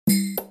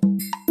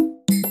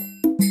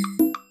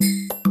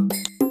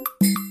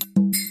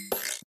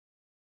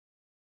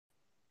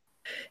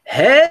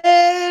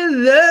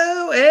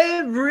Hello,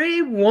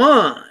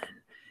 everyone.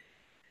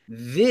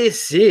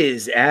 This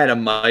is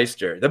Adam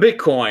Meister, the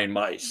Bitcoin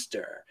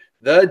Meister,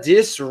 the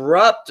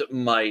Disrupt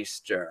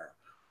Meister.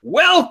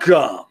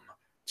 Welcome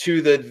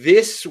to the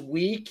This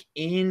Week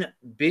in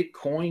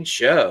Bitcoin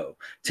show.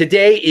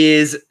 Today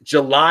is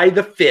July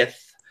the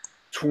 5th,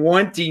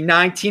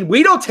 2019.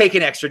 We don't take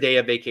an extra day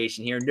of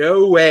vacation here.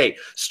 No way.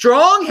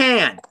 Strong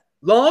hand,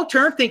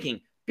 long-term thinking,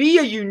 be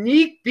a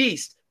unique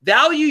beast.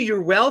 Value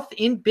your wealth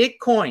in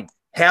Bitcoin.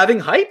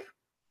 Having hype?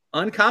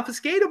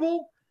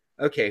 Unconfiscatable.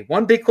 Okay,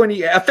 one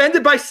Bitcoin.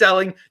 Offended by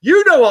selling.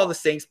 You know all the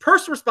things.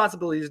 Personal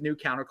responsibility is new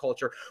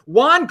counterculture.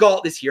 Juan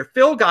Galt is here.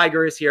 Phil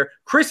Geiger is here.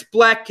 Chris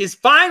Black is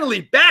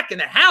finally back in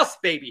the house,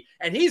 baby.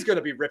 And he's going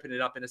to be ripping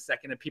it up in a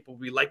second. And people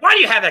will be like, why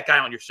do you have that guy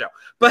on your show?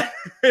 But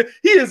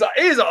he is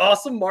an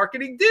awesome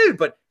marketing dude.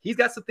 But he's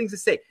got some things to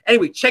say.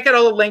 Anyway, check out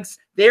all the links.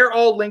 They're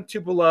all linked to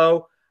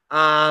below.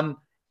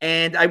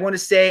 And I want to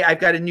say I've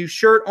got a new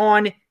shirt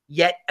on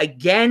yet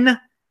again.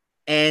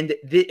 And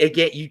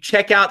again, you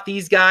check out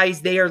these guys.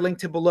 They are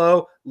linked to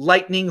below.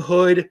 Lightning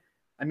Hood.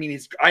 I mean,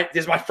 this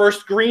is my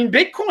first green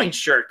Bitcoin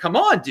shirt. Come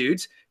on,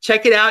 dudes.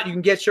 Check it out. You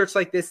can get shirts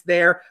like this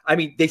there. I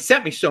mean, they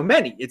sent me so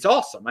many. It's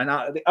awesome.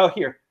 And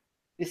here,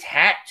 this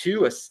hat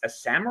too, a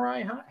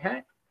samurai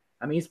hat.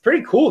 I mean, it's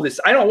pretty cool.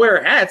 I don't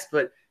wear hats,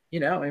 but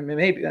you know,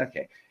 maybe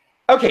okay.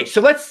 Okay,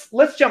 so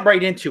let's jump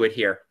right into it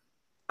here.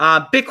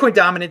 Bitcoin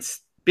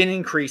dominance been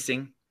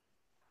increasing.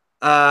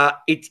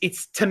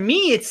 It's to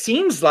me, it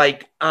seems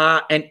like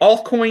and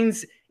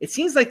altcoins, it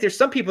seems like there's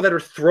some people that are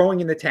throwing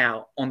in the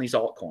towel on these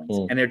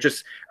altcoins and they're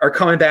just are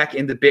coming back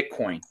into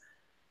Bitcoin.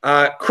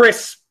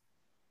 Chris,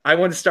 I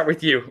want to start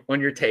with you on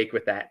your take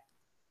with that.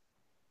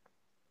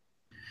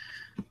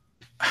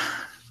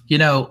 You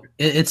know,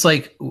 it's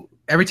like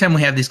every time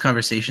we have these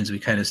conversations, we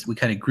kind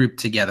of group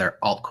together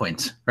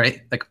altcoins,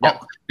 right? Like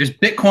there's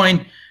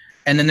Bitcoin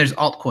and then there's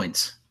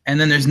altcoins and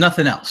then there's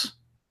nothing else.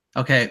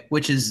 Okay,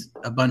 which is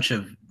a bunch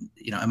of,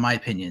 you know, in my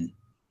opinion,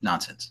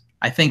 nonsense.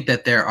 I think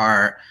that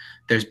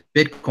there's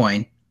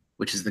Bitcoin,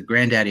 which is the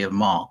granddaddy of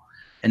them all,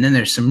 and then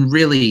there's some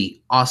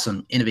really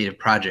awesome, innovative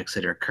projects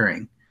that are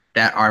occurring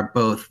that are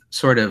both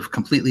sort of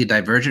completely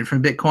divergent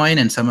from Bitcoin,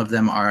 and some of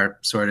them are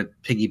sort of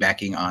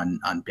piggybacking on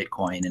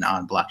Bitcoin and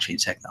on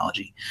blockchain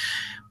technology.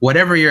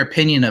 Whatever your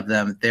opinion of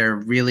them, they're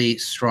really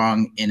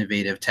strong,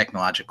 innovative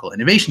technological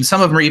innovations.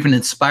 Some of them are even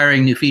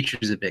inspiring new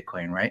features of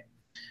Bitcoin, right?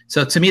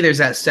 So to me, there's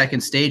that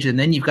second stage, and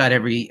then you've got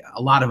a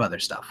lot of other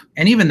stuff,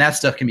 and even that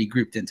stuff can be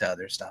grouped into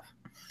other stuff.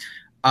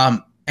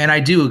 And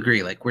I do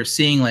agree, like we're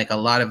seeing like a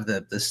lot of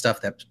the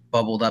stuff that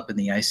bubbled up in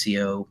the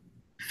ICO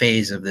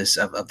phase of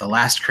the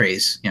last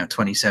craze, you know,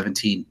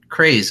 2017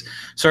 craze,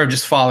 sort of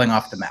just falling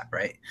off the map,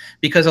 right?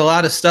 Because a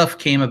lot of stuff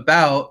came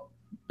about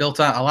built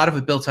on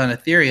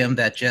Ethereum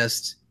that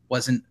just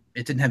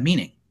it didn't have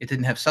meaning, it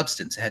didn't have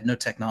substance, it had no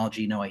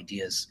technology, no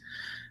ideas.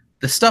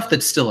 The stuff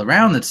that's still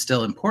around, that's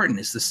still important,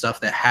 is the stuff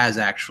that has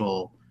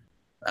actual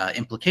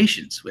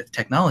implications with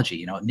technology.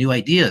 You know, new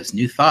ideas,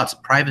 new thoughts,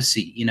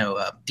 privacy. You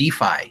know,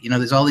 DeFi. You know,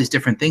 there's all these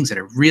different things that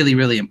are really,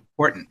 really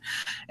important.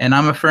 And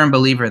I'm a firm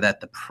believer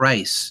that the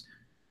price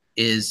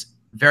is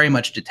very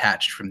much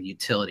detached from the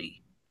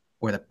utility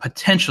or the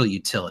potential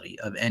utility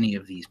of any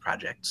of these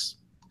projects.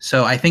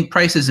 So I think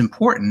price is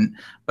important,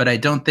 but I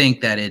don't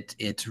think that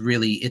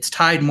it's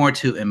tied more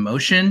to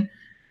emotion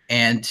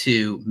and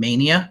to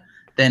mania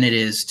than it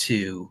is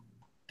to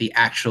the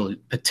actual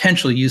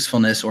potential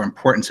usefulness or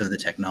importance of the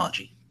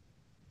technology.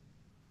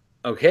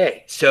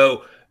 Okay,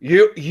 so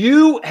you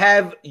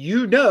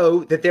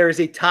know that there is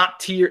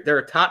there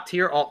are top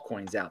tier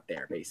altcoins out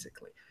there,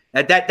 basically.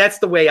 That's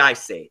the way I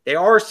say it. There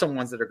are some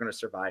ones that are going to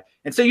survive.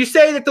 And so you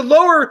say that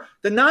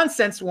the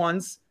nonsense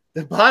ones,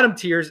 the bottom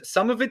tiers,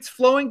 some of it's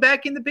flowing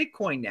back into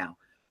Bitcoin now.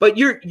 But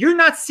you're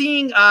not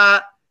seeing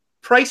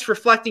price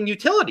reflecting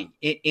utility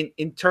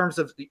in terms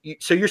of,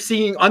 so you're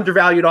seeing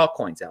undervalued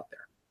altcoins out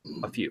there,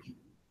 a few.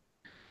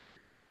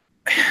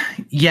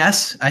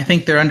 Yes, I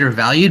think they're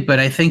undervalued, but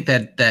I think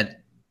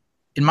that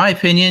in my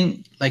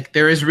opinion, like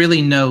there is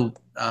really no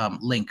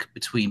link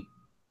between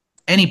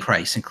any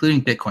price,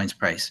 including Bitcoin's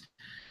price,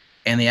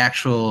 and the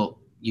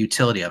actual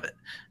utility of it.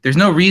 There's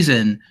no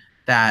reason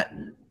that,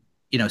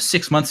 you know,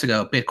 6 months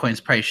ago, Bitcoin's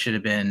price should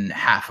have been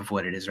half of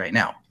what it is right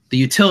now. The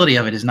utility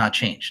of it has not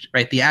changed,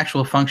 right? The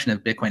actual function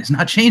of Bitcoin has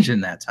not changed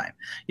in that time.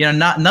 You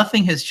know,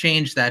 nothing has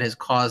changed that has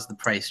caused the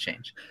price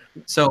change.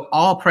 So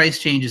all price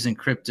changes in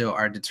crypto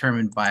are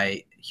determined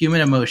by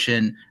human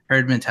emotion,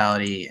 herd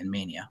mentality, and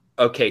mania.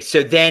 Okay,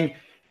 so then,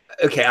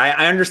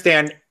 I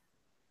understand.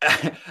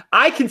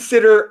 I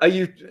consider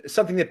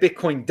something that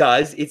Bitcoin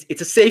does.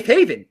 It's a safe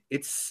haven.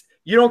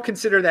 You don't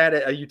consider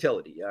that a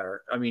utility,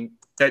 or I mean,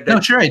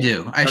 no, sure I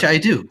do. Okay. I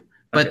do,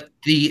 but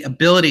the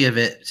ability of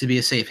it to be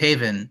a safe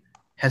haven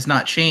has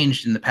not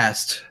changed in the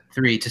past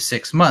 3 to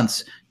 6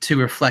 months to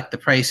reflect the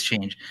price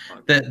change.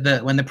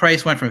 When the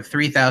price went from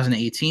 3,000 to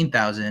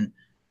 18,000,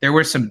 there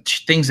were some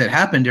things that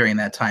happened during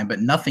that time,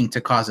 but nothing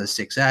to cause a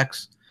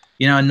 6x.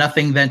 You know,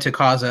 nothing then to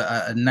cause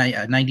a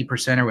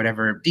 90% or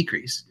whatever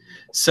decrease.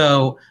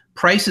 So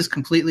price is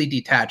completely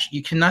detached.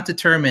 You cannot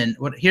determine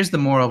here's the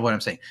moral of what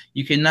I'm saying.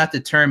 You cannot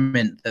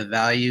determine the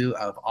value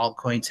of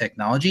altcoin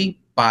technology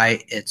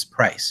by its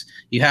price.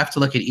 You have to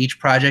look at each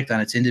project on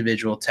its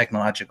individual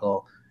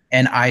technological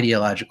and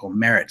ideological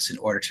merits in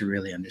order to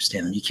really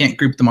understand them. You can't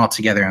group them all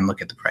together and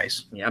look at the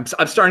price. Yeah,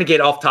 I'm starting to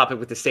get off topic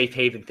with the safe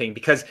haven thing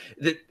because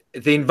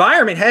the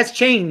environment has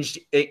changed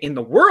in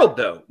the world,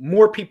 though.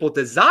 More people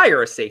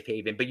desire a safe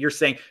haven, but you're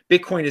saying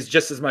Bitcoin is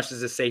just as much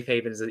as a safe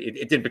haven.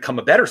 It didn't become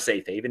a better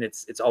safe haven.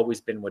 It's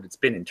always been what it's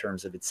been in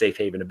terms of its safe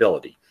haven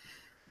ability.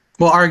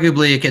 Well,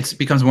 arguably, it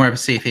becomes more of a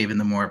safe haven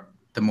the more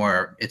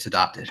it's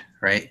adopted,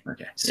 right?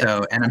 Okay.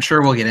 So, and I'm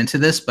sure we'll get into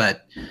this,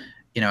 but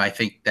I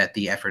think that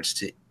the efforts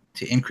to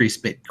increase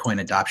Bitcoin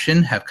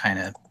adoption have kind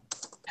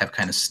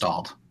of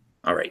stalled.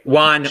 All right,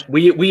 Juan,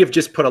 we have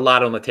just put a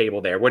lot on the table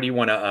there. What do you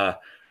want to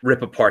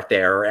rip apart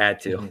there or add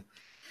to?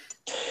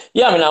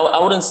 Yeah, I mean, I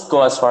wouldn't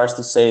go as far as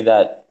to say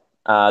that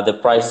the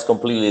price is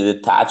completely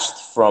detached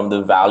from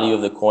the value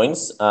of the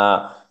coins.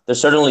 There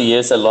certainly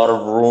is a lot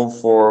of room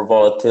for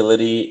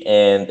volatility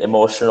and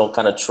emotional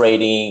kind of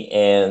trading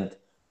and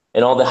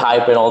all the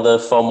hype and all the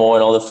FOMO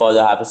and all the fun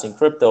that happens in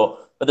crypto.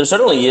 But there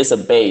certainly is a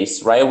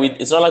base, right?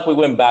 It's not like we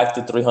went back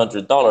to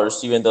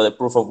 $300, even though the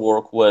proof of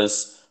work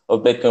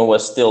of Bitcoin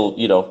was still,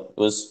 it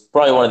was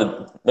probably one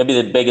of maybe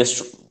the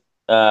biggest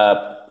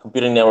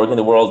computing network in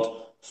the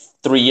world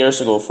 3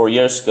 years ago, 4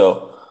 years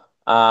ago.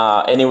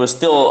 And it was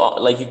still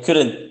like you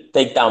couldn't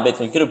take down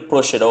Bitcoin, you couldn't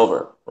push it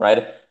over,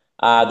 right?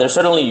 There's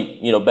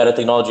certainly, better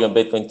technology on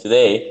Bitcoin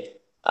today.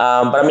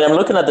 But I mean, I'm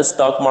looking at the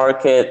stock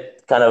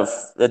market, kind of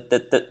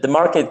the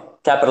market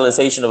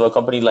capitalization of a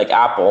company like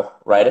Apple,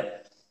 right?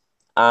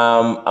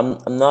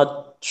 I'm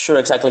not sure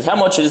exactly how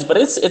much it is, but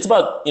it's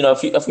about a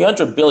few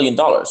 $100 billion,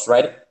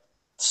 right?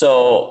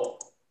 So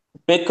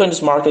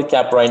Bitcoin's market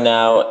cap right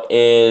now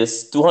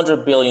is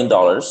 $200 billion,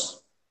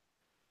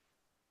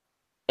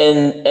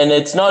 and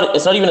it's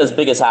not even as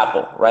big as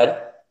Apple, right?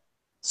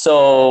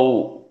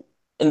 So,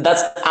 and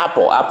that's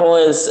Apple. Apple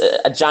is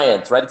a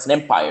giant, right? It's an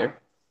empire.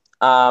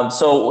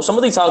 So some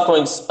of these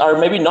altcoins are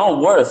maybe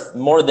not worth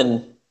more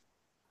than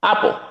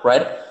Apple,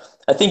 right?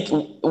 I think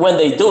when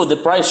they do, the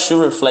price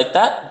should reflect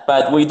that,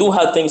 but we do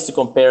have things to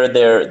compare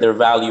their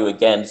value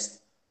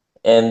against.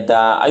 And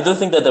I do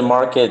think that the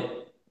market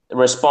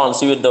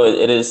response, even though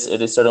it is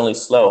certainly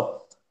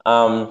slow.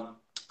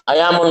 I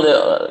am on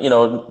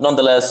the,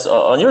 nonetheless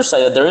on your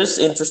side that there is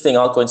interesting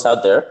altcoins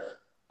out there.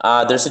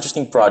 There's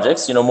interesting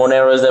projects.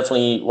 Monero is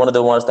definitely one of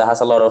the ones that has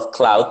a lot of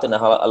clout and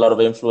a lot of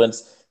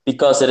influence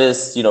because it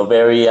is,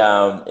 very,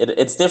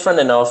 it's different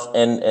enough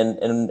and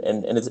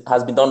it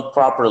has been done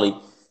properly.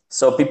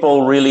 So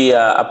people really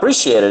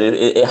appreciate it.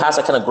 It has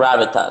a kind of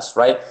gravitas,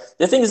 right?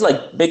 The thing is,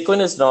 like,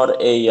 Bitcoin is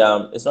not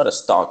it's not a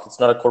stock. It's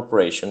not a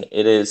corporation.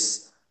 It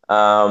is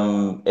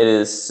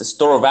a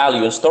store of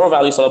value, and store of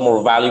value is a lot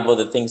more valuable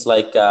than things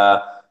like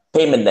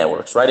payment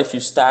networks, right? If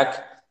you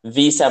stack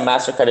Visa,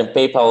 MasterCard, and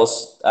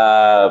PayPal's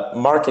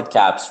market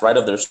caps, right,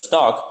 of their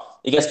stock,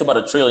 it gets to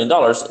about $1 trillion,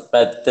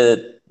 but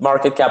the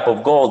market cap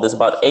of gold is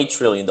about $8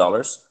 trillion.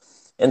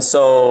 And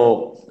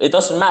so it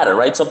doesn't matter,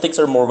 right? Some things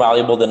are more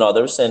valuable than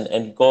others, and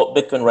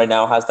Bitcoin right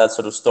now has that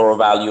sort of store of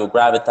value,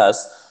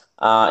 gravitas,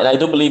 and I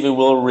do believe it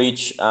will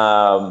reach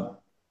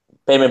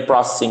payment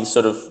processing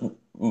sort of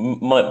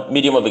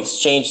medium of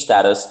exchange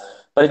status.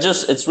 But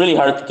it's really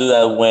hard to do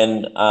that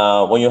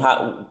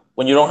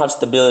when you don't have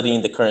stability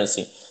in the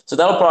currency. So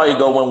that'll probably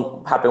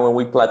happen when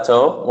we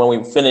plateau, when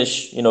we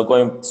finish,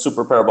 going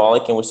super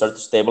parabolic and we start to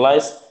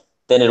stabilize.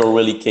 Then it'll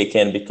really kick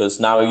in because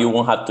now you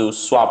won't have to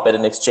swap it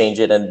and exchange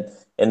it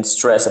and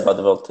stress about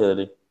the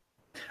volatility.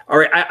 All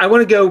right, I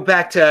want to go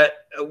back to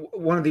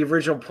one of the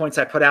original points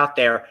I put out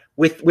there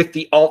with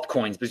the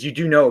altcoins, because you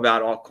do know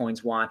about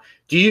altcoins, Juan.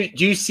 Do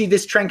you see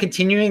this trend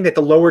continuing, that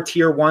the lower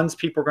tier ones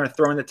people are going to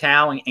throw in the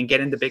towel and get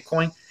into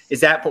Bitcoin? Is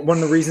that one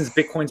of the reasons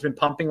Bitcoin's been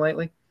pumping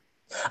lately?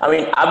 I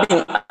mean, I've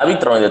been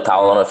throwing the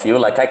towel on a few.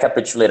 Like, I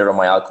capitulated on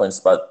my altcoins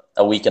about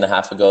a week and a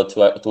half ago,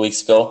 2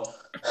 weeks ago.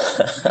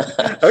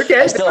 Okay,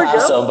 I still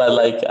have some, but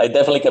like I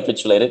definitely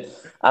capitulated.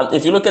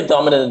 If you look at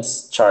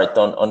dominance chart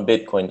on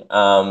Bitcoin,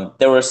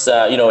 there was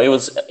it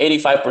was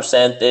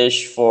 85%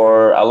 ish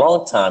for a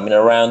long time. In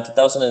around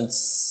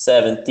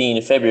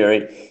 2017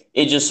 February,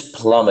 it just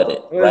plummeted.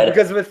 It was right?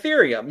 because of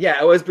Ethereum.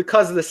 Yeah, it was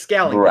because of the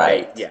scaling.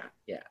 Right. Debate.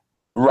 Yeah.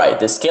 Right.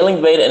 The scaling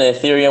debate and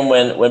Ethereum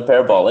went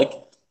parabolic,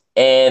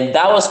 and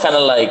that was kind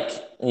of like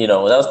that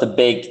was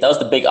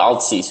the big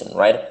alt season,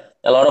 right?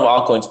 A lot of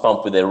altcoins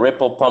pumped with it.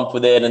 Ripple pumped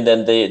with it, and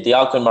then the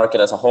altcoin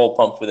market as a whole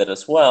pumped with it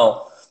as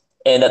well.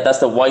 And that's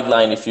the white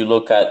line if you're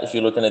looking at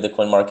the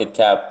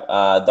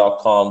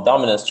CoinMarketCap.com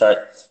dominance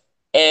chart.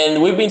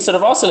 And we've been sort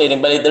of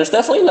oscillating, but there's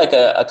definitely like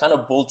a kind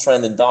of bull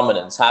trend in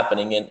dominance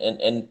happening,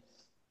 and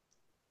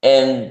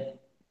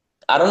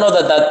I don't know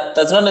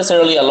that's not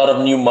necessarily a lot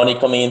of new money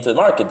coming into the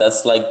market.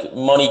 That's like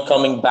money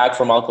coming back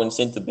from altcoins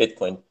into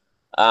Bitcoin.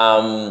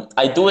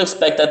 I do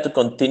expect that to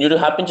continue to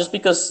happen just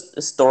because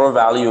store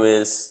value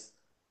is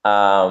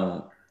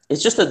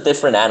it's just a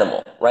different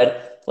animal, right?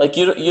 Like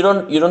you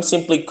don't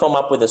simply come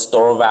up with a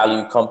store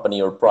value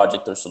company or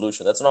project or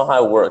solution. That's not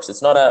how it works.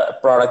 It's not a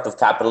product of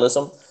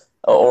capitalism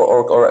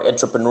or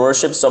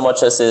entrepreneurship so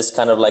much as is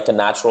kind of like a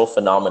natural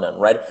phenomenon,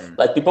 right?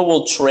 Like people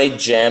will trade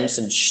gems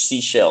and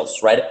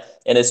seashells, right?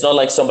 And it's not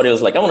like somebody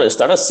was like, I want to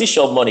start a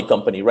seashell money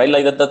company, right?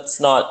 Like that's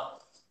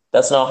not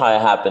how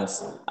it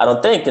happens, I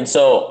don't think. And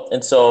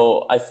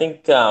so I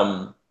think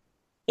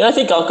yeah, I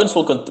think altcoins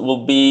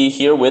will be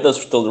here with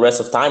us till the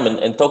rest of time,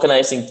 and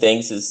tokenizing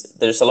things is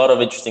there's a lot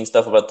of interesting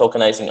stuff about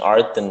tokenizing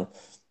art, and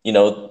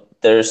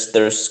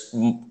there's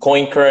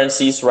coin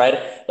currencies, right?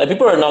 Like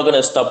people are not going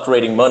to stop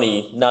creating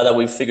money now that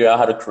we figure out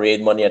how to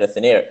create money out of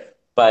thin air,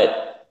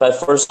 but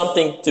for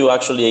something to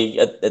actually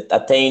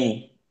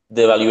attain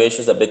the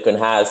valuations that Bitcoin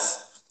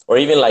has, or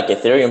even like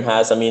Ethereum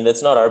has, I mean,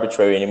 that's not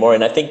arbitrary anymore.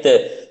 And I think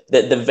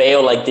the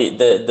veil, like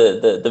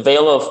the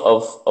veil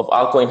of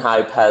altcoin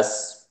hype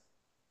has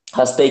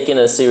taken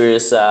a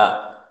serious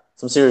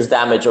some serious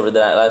damage over the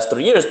last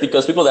 3 years,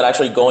 because people that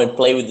actually go and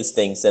play with these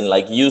things and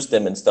like use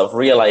them and stuff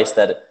realize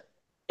that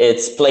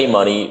it's play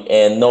money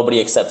and nobody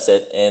accepts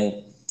it.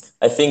 And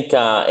I think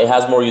it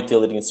has more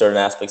utility in certain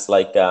aspects,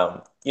 like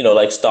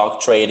like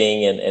stock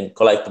trading and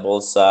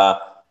collectibles.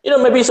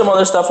 Maybe some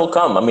other stuff will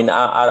come. I mean,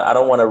 I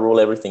don't want to rule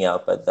everything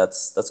out, but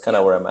that's kind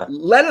of where I'm at.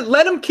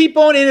 Let them keep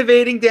on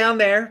innovating down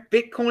there.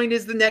 Bitcoin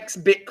is the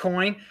next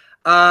Bitcoin.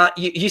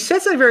 You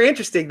said something very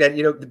interesting, that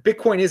the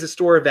Bitcoin is a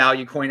store of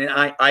value coin,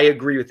 and I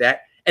agree with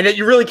that, and that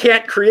you really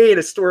can't create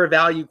a store of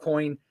value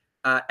coin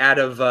out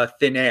of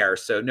thin air.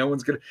 So no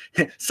one's gonna.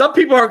 Some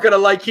people aren't gonna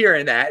like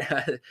hearing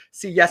that.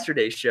 See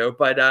yesterday's show,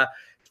 but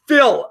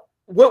Phil,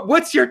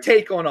 what's your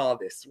take on all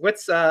this?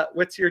 What's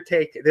your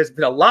take? There's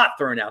been a lot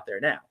thrown out there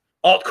now.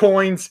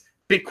 Altcoins,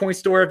 Bitcoin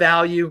store of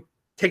value.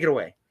 Take it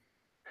away.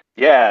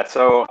 Yeah,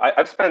 so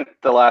I've spent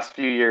the last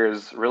few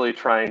years really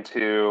trying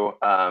to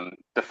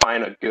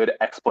define a good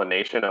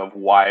explanation of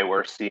why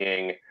we're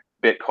seeing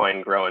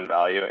Bitcoin grow in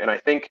value. And I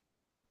think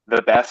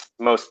the best,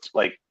 most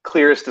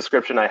clearest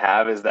description I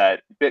have is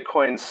that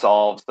Bitcoin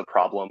solves the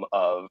problem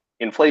of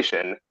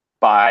inflation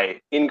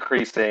by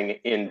increasing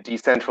in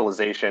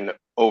decentralization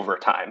over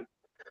time.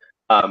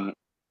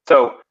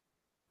 So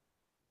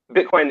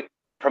Bitcoin,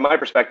 from my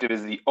perspective,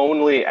 is the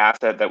only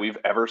asset that we've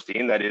ever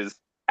seen that is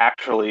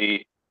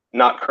actually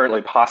not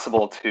currently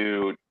possible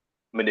to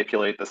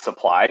manipulate the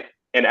supply.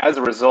 And as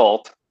a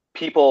result,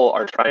 people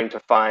are trying to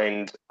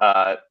find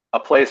a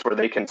place where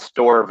they can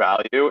store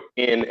value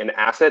in an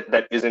asset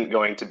that isn't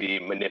going to be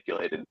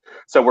manipulated.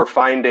 So we're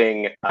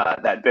finding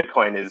that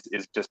Bitcoin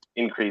is just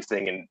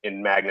increasing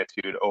in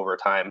magnitude over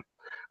time.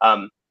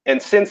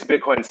 And since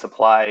Bitcoin's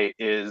supply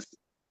is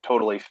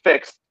totally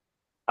fixed,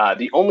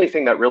 the only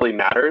thing that really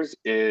matters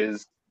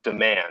is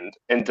demand,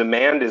 and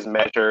demand is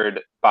measured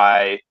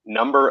by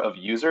number of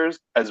users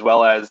as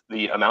well as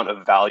the amount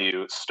of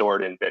value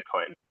stored in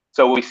Bitcoin.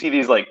 So we see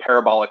these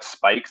parabolic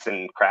spikes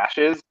and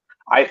crashes,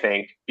 I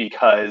think,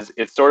 because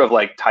it's sort of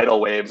like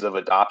tidal waves of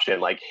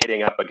adoption,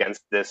 hitting up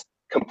against this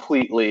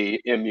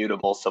completely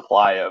immutable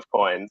supply of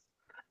coins.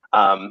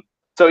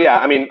 So yeah,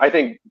 I mean, I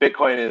think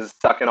Bitcoin is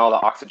sucking all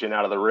the oxygen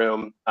out of the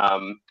room.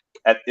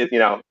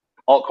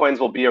 Altcoins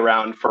will be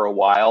around for a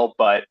while,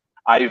 but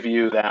I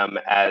view them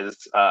as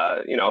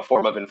a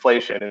form of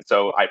inflation, and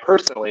so I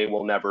personally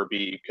will never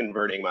be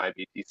converting my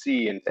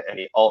BTC into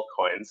any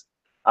altcoins.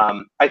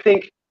 I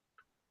think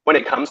when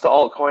it comes to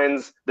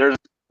altcoins,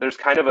 there's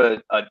kind of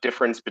a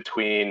difference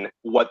between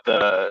what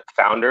the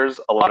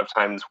founders a lot of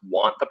times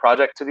want the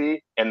project to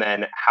be, and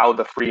then how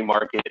the free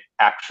market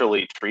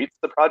actually treats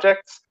the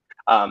projects.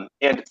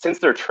 And since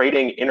they're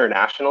trading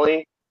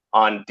internationally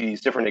on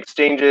these different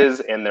exchanges,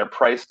 and they're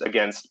priced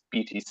against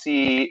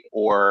BTC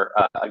or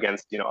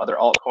against other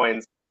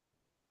altcoins,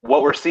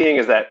 what we're seeing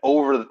is that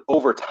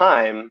over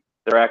time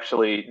they're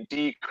actually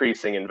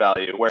decreasing in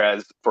value.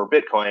 Whereas for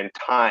Bitcoin,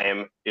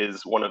 time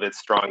is one of its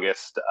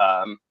strongest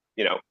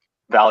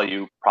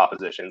value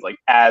propositions. Like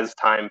as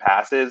time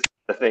passes,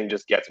 the thing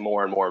just gets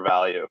more and more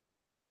value.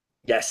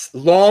 Yes,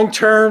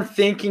 long-term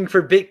thinking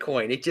for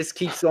Bitcoin. It just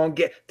keeps on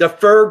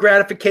deferred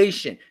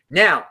gratification.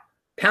 Now,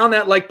 pound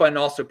that like button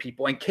also,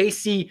 people. And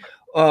Casey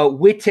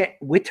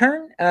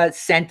Wittern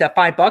sent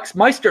 $5.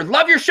 Meister,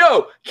 love your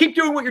show. Keep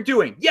doing what you're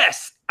doing.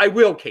 Yes, I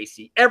will,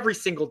 Casey. Every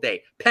single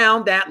day.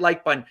 Pound that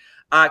like button.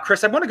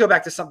 Chris, I want to go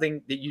back to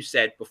something that you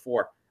said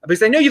before,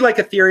 because I know you like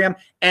Ethereum,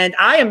 and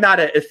I am not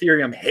an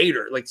Ethereum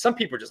hater. Like some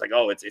people are just like,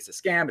 oh, it's a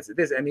scam. It's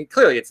this. I mean,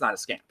 clearly it's not a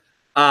scam.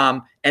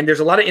 And there's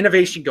a lot of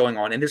innovation going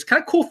on, and there's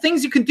kind of cool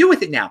things you can do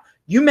with it now.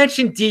 You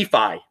mentioned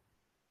DeFi.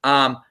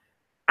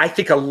 I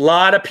think a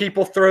lot of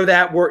people throw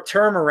that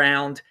term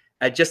around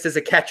just as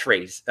a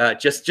catchphrase,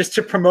 just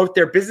to promote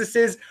their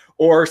businesses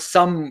or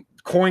some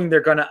coin they're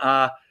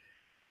gonna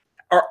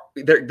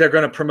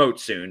promote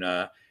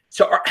soon.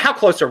 So how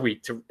close are we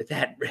to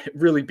that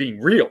really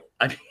being real?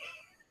 I mean,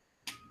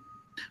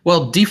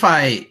 well,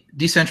 DeFi,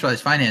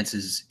 decentralized finance,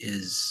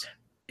 is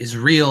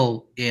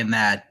real in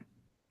that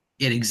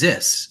it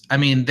exists. I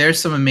mean, there's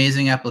some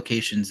amazing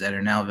applications that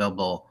are now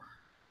available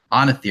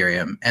on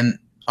Ethereum, and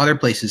other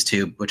places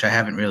too, which I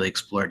haven't really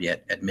explored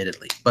yet,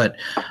 admittedly. But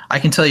I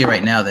can tell you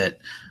right now that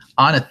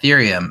on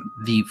Ethereum,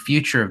 the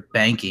future of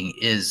banking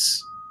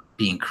is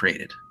being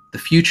created. The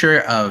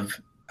future of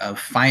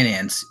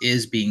finance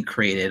is being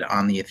created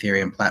on the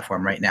Ethereum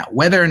platform right now.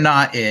 Whether or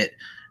not it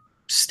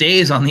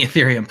stays on the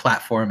Ethereum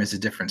platform is a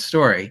different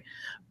story.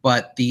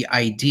 But the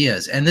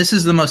ideas, and this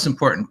is the most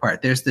important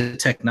part, there's the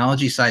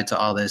technology side to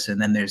all this,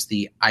 and then there's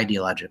the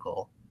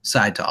ideological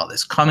side to all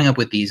this, coming up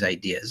with these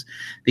ideas.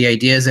 The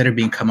ideas that are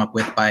being come up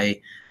with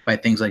by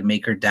things like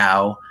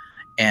MakerDAO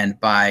and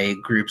by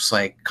groups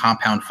like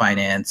Compound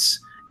Finance,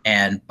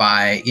 and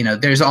by,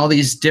 there's all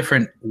these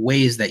different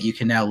ways that you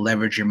can now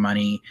leverage your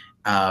money.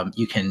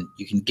 You can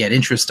get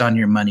interest on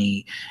your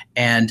money.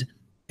 And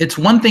it's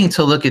one thing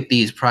to look at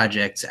these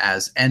projects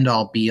as end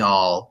all be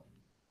all,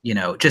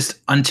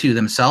 just unto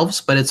themselves,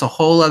 but it's a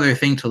whole other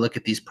thing to look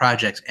at these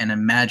projects and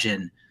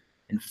imagine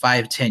in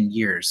 5-10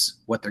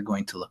 years what they're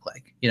going to look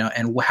like,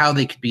 and how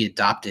they could be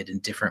adopted in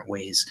different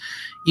ways,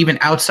 even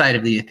outside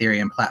of the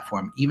Ethereum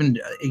platform. Even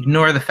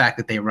ignore the fact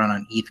that they run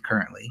on ETH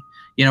currently.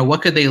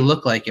 What could they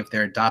look like if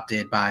they're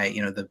adopted by,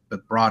 the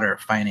broader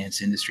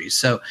finance industry?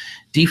 So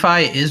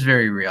DeFi is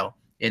very real.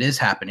 It is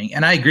happening.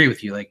 And I agree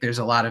with you. Like, there's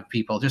a lot of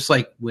people, just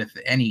like with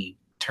any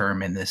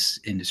term in this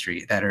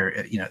industry, that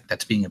are,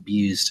 that's being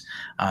abused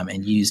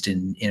and used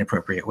in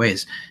inappropriate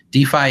ways.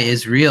 DeFi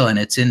is real, and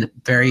it's in the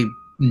very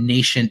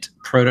nascent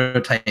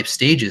prototype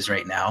stages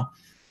right now,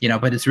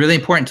 but it's really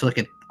important to look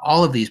at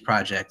all of these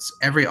projects,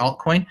 every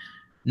altcoin,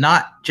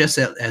 not just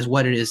as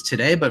what it is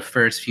today, but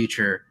for its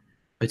future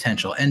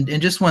potential. And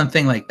just one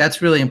thing, like,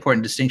 that's really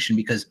important distinction,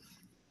 because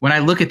when I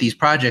look at these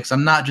projects,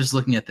 I'm not just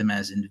looking at them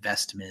as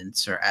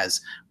investments or as,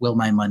 will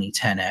my money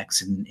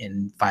 10x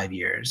in 5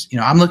 years?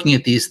 I'm looking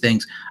at these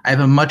things. I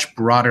have a much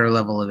broader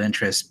level of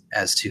interest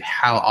as to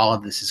how all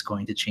of this is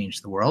going to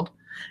change the world.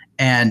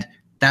 And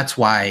that's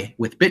why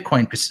with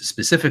Bitcoin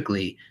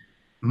specifically,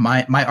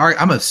 I'm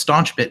a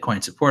staunch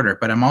Bitcoin supporter,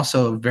 but I'm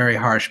also a very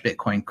harsh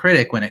Bitcoin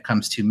critic when it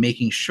comes to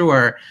making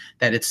sure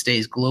that it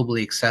stays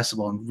globally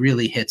accessible and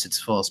really hits its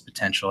fullest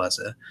potential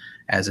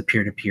as a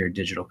peer-to-peer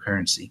digital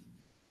currency.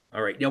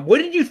 All right. Now, what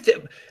did you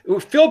think?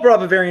 Phil brought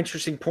up a very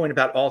interesting point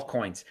about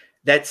altcoins,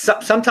 that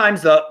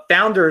sometimes the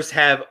founders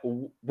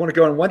want to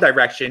go in one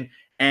direction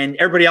and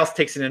everybody else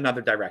takes it in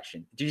another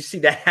direction. Do you see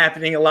that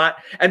happening a lot?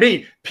 I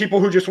mean, people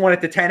who just want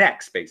it to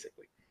 10x,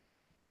 basically.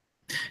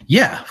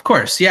 Yeah, of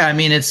course. Yeah, I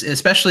mean, it's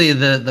especially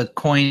the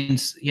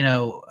coins.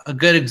 A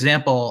good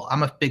example,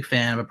 I'm a big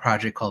fan of a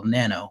project called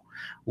Nano,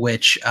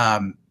 which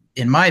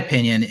in my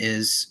opinion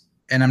is,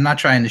 and I'm not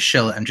trying to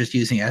shill it, I'm just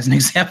using it as an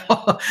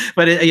example,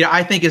 but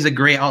I think is a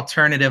great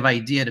alternative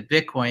idea to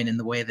Bitcoin in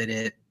the way that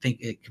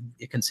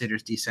it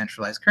considers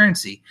decentralized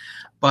currency.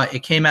 But it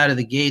came out of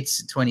the gates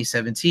in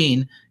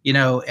 2017,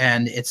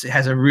 and it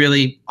has a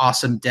really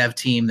awesome dev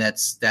team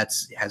that's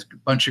has a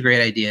bunch of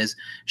great ideas.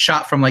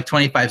 Shot from like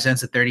 25 cents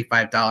to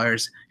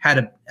 $35.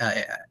 Had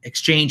a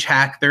exchange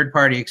hack,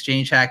 third-party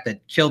exchange hack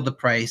that killed the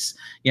price.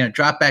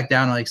 Dropped back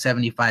down to like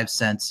 75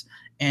 cents.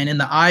 And in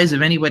the eyes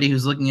of anybody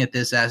who's looking at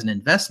this as an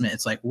investment,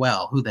 it's like,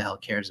 well, who the hell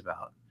cares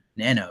about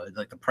Nano?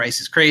 Like, the price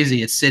is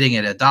crazy. It's sitting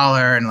at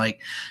 $1, and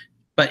like,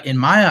 but in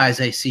my eyes,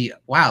 I see,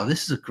 wow,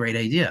 this is a great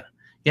idea.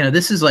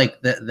 This is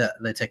like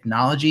the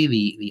technology,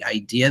 the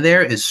idea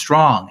there is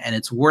strong, and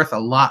it's worth a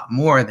lot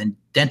more than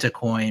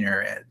Dentacoin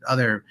or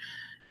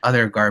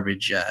other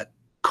garbage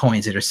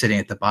coins that are sitting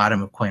at the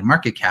bottom of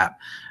CoinMarketCap.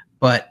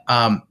 But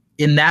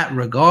in that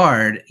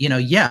regard,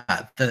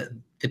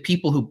 the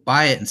people who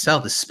buy it and sell,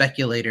 the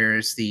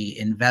speculators, the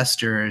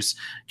investors,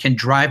 can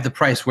drive the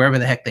price wherever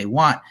the heck they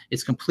want.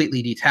 It's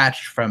completely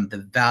detached from the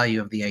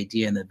value of the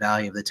idea and the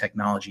value of the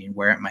technology and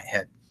where it might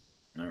head.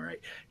 All right.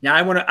 Now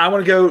I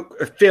want to go,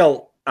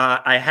 Phil.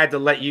 I had to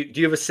let you. Do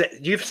you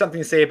have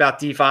something to say about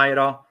DeFi at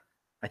all?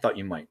 I thought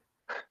you might.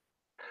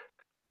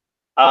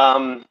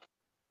 I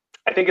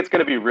think it's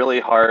going to be really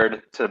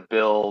hard to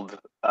build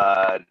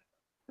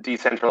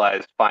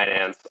decentralized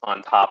finance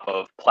on top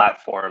of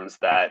platforms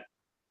that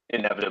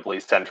inevitably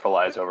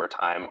centralize over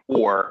time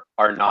or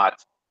are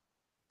not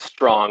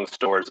strong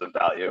stores of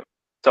value.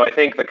 So I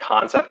think the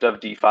concept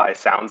of DeFi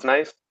sounds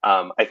nice.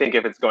 I think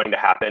if it's going to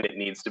happen, it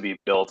needs to be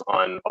built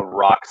on a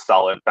rock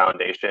solid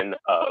foundation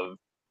of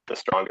the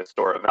strongest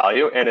store of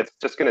value. And it's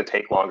just going to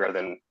take longer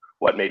than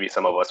what maybe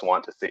some of us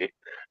want to see.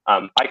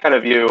 I kind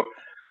of view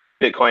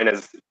Bitcoin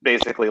as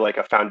basically like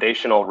a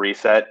foundational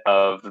reset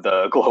of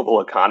the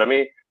global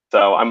economy.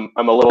 So I'm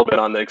a little bit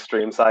on the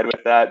extreme side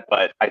with that,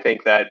 but I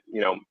think that,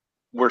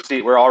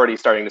 we're already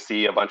starting to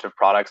see a bunch of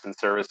products and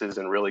services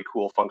and really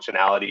cool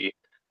functionality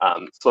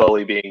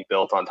slowly being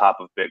built on top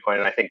of Bitcoin.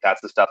 And I think that's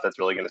the stuff that's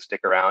really going to stick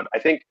around. I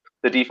think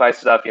the DeFi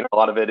stuff, a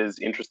lot of it is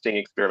interesting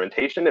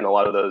experimentation, and a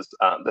lot of those,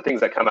 the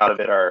things that come out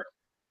of it are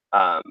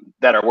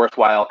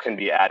worthwhile, can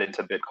be added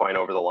to Bitcoin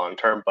over the long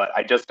term. But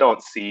I just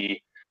don't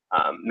see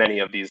many,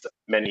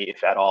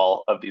 if at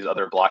all, of these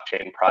other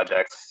blockchain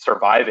projects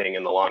surviving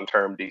in the long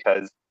term,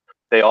 because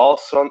they all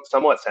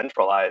somewhat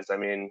centralize. I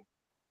mean,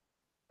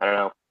 I don't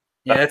know.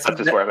 Yeah, that's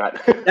just where I'm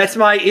at. That's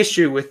my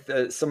issue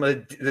with some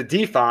of the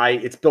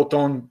DeFi. It's built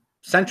on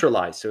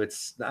centralized, so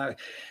it's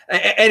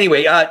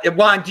anyway.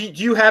 Juan, do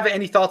you have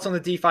any thoughts on the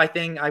DeFi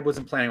thing? I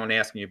wasn't planning on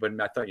asking you, but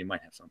I thought you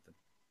might have something.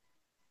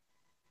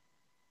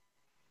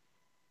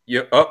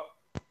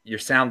 Your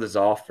sound is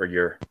off, or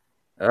your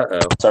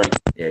Sorry.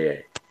 Yeah.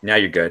 Now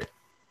you're good,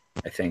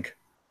 I think.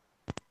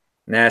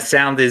 Nah,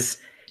 sound is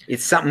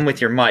it's something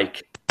with your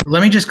mic.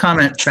 Let me just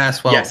comment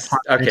fast. Well, yes.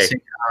 Okay.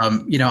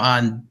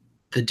 On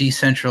the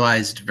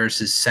decentralized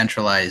versus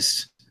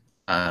centralized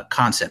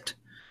concept,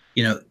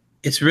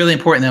 it's really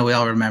important that we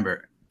all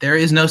remember there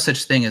is no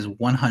such thing as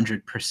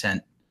 100%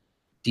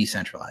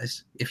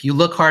 decentralized. If you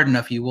look hard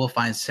enough, you will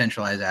find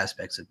centralized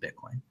aspects of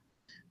Bitcoin.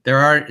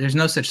 There's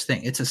no such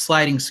thing. It's a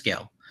sliding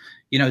scale.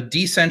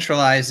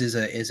 Decentralized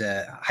is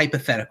a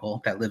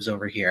hypothetical that lives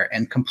over here,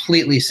 and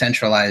completely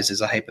centralized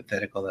is a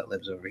hypothetical that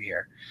lives over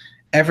here.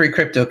 Every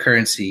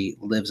cryptocurrency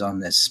lives on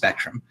this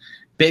spectrum.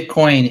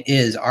 Bitcoin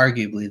is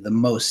arguably the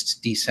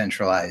most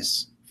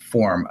decentralized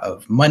form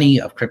of money,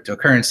 of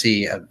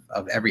cryptocurrency,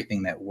 of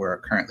everything that we're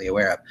currently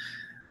aware of.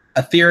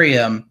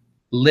 Ethereum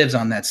lives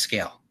on that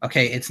scale.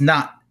 Okay, it's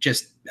not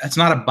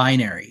a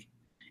binary.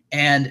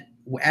 And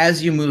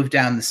as you move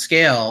down the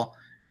scale,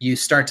 you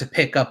start to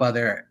pick up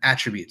other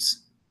attributes.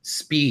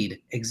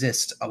 Speed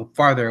exists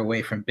farther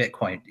away from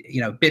Bitcoin.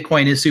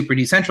 Bitcoin is super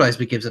decentralized,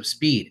 but it gives up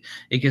speed.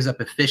 It gives up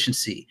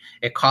efficiency.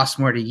 It costs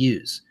more to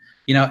use.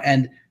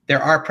 And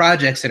there are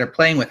projects that are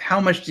playing with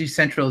how much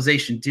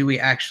decentralization do we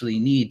actually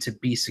need to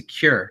be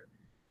secure?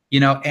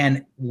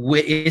 And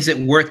is it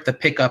worth the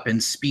pickup in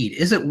speed?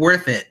 Is it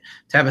worth it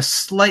to have a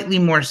slightly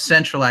more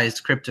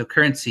centralized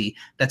cryptocurrency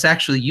that's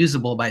actually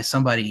usable by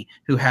somebody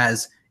who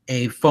has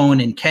a phone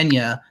in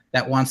Kenya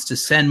that wants to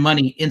send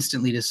money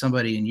instantly to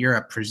somebody in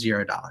Europe for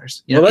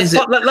 $0?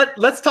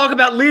 Let's talk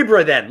about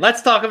Libra then.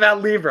 Let's talk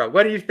about Libra.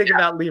 What do you think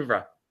about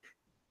Libra?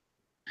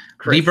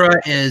 Chris?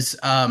 Libra is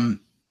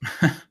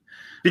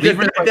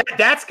because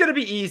that's going to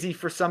be easy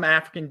for some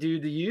African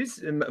dude to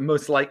use,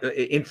 most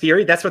likely. In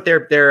theory, that's what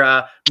they're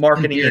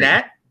marketing it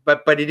at.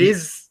 But it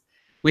is.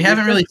 We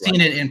haven't really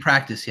seen it in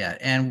practice yet,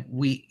 and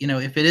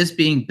if it is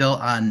being built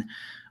on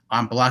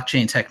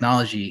blockchain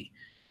technology,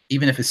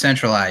 even if it's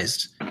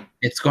centralized,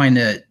 it's going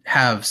to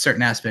have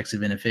certain aspects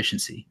of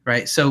inefficiency,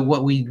 right? So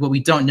what we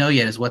don't know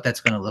yet is what that's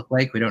going to look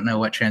like. We don't know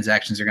what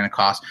transactions are going to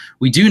cost.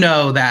 We do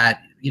know that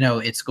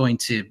it's going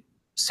to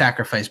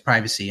sacrifice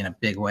privacy in a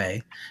big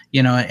way,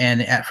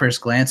 and at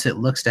first glance it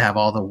looks to have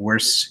all the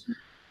worst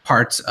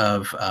parts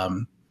of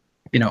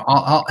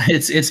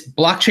it's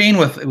blockchain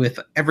with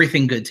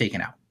everything good taken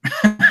out.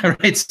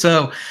 Right?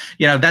 So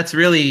that's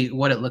really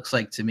what it looks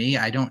like to me.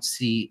 I don't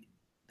see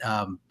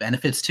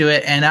benefits to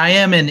it, and I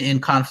am in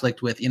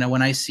conflict with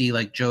when I see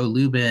like Joe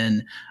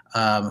Lubin,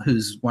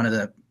 who's one of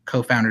the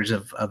co-founders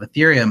of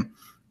Ethereum,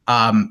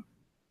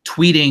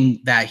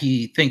 tweeting that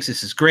he thinks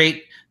this is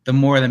great, the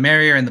more the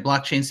merrier in the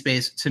blockchain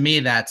space. To me,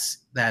 that's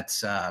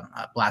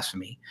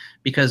blasphemy,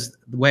 because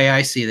the way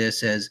I see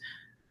this is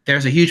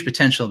there's a huge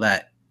potential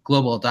that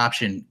global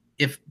adoption,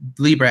 if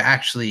Libra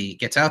actually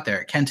gets out there,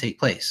 it can take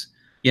place.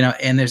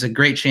 And there's a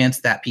great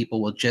chance that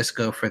people will just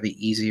go for the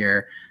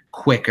easier,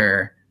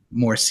 quicker,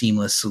 more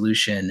seamless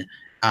solution,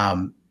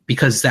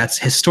 because that's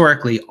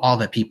historically all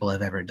that people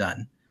have ever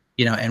done.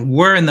 And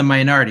we're in the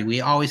minority.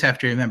 We always have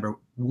to remember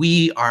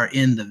we are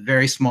in the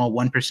very small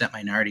 1%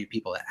 minority of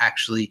people that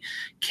actually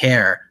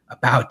care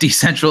about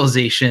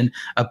decentralization,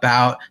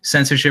 about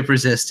censorship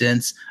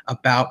resistance,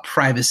 about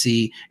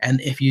privacy.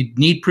 And if you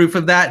need proof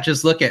of that,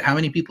 just look at how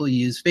many people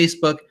use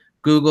Facebook,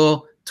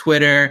 Google,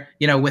 Twitter,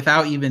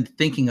 without even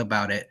thinking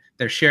about it.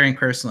 They're sharing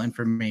personal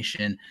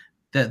information.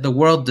 The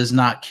world does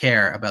not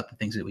care about the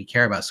things that we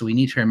care about. So we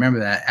need to remember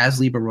that as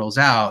Libra rolls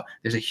out,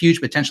 there's a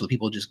huge potential that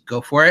people just go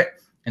for it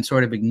and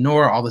sort of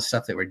ignore all the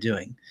stuff that we're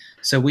doing.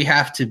 So we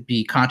have to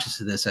be conscious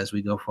of this as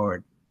we go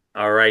forward.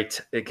 All right.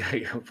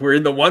 We're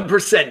in the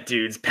 1%,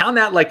 dudes. Pound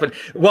that like button.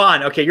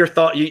 Juan, okay, your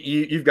thought,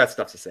 you've got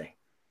stuff to say.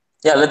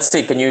 Yeah, let's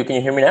see. Can you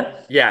hear me now?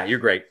 Yeah, you're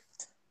great.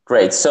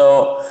 Great.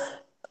 So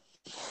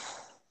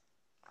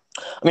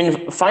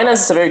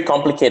finance is a very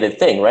complicated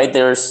thing, right?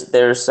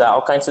 There's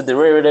all kinds of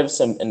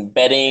derivatives and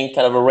betting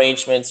kind of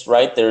arrangements,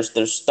 right? There's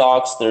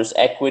stocks, there's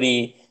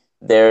equity,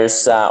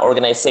 there's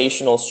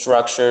organizational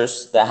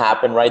structures that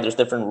happen, right? There's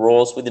different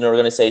roles within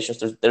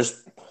organizations.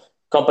 There's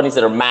companies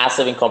that are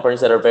massive and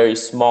companies that are very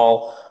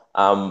small.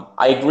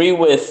 I agree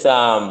with.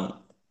 Sorry,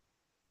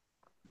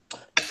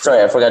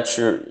 I forgot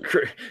your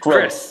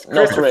Chris.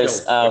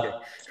 Chris. Okay.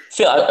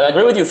 Phil, I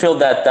agree with you, Phil,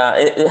 that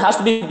it has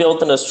to be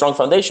built on a strong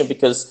foundation,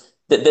 because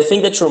the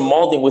thing that you're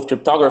molding with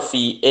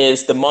cryptography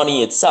is the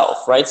money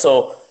itself, right?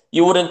 So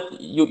you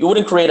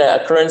wouldn't create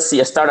a currency,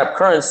 a startup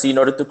currency, in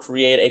order to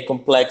create a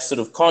complex sort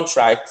of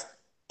contract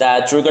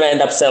that you're going to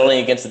end up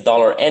settling against the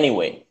dollar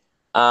anyway.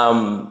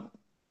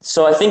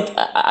 So I think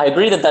I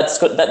agree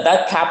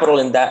that capital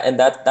and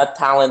that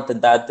talent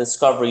and that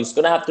discovery is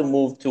going to have to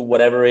move to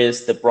whatever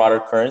is the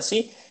broader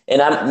currency.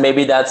 And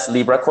maybe that's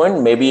Libra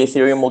coin. Maybe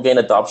Ethereum will gain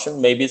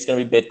adoption. Maybe it's going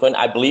to be Bitcoin.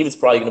 I believe it's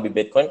probably going to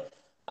be Bitcoin.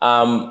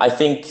 I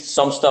think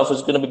some stuff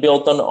is going to be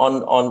built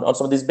on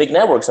some of these big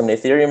networks. I mean,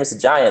 Ethereum is a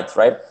giant,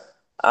 right?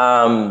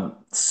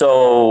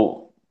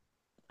 So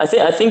I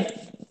think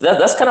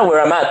that's kind of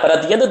where I'm at. But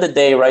at the end of the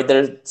day,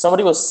 right,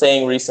 somebody was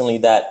saying recently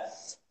that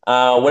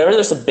whenever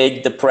there's a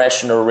big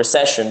depression or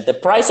recession, the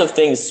price of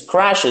things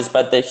crashes,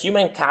 but the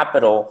human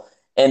capital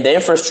and the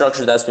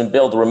infrastructure that's been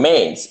built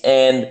remains,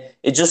 and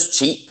it's just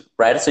cheap,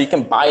 right? So you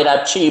can buy it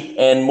at cheap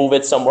and move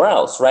it somewhere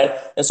else, right?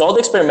 And so all the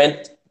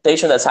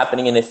experimentation that's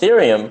happening in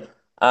Ethereum,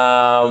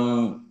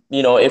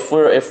 if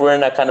we're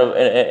in a kind of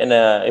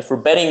if we're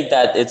betting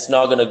that it's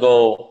not going to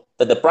go,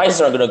 that the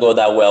prices aren't going to go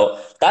that well,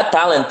 that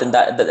talent and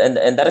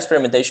that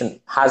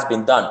experimentation has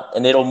been done,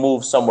 and it'll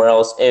move somewhere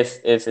else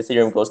if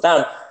Ethereum goes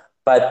down.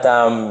 But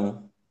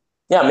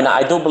yeah, I mean,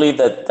 I do believe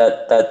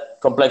that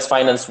complex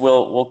finance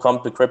will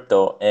come to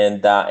crypto,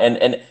 and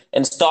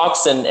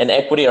stocks and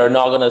equity are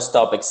not going to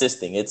stop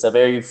existing. It's a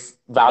very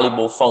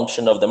valuable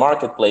function of the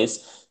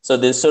marketplace. So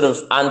this sort of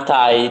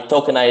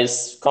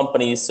anti-tokenized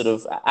companies sort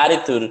of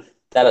attitude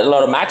that a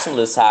lot of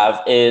maximalists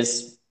have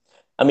is,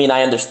 I mean,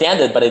 I understand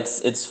it, but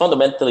it's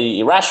fundamentally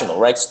irrational,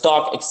 right?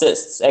 Stock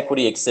exists,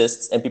 equity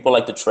exists, and people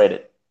like to trade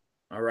it.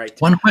 All right.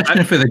 One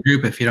question for the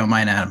group, if you don't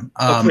mind, Adam.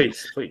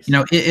 Please.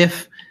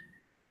 If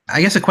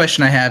I guess a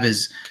question I have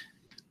is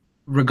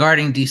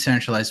regarding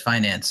decentralized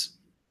finance,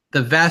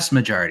 the vast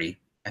majority,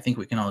 I think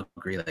we can all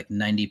agree, like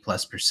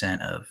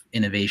 90+% of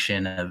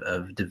innovation,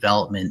 of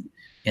development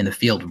in the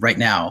field right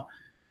now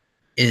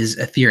is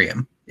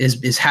Ethereum,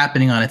 is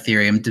happening on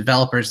Ethereum.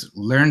 Developers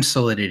learn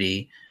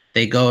Solidity.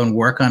 They go and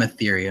work on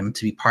Ethereum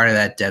to be part of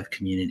that dev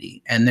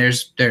community. And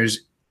there's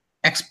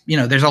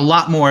a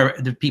lot more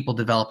people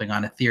developing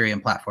on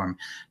Ethereum platform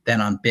than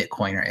on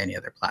Bitcoin or any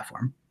other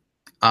platform.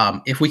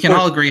 If we can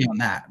all agree on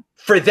that.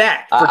 For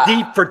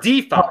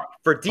DeFi.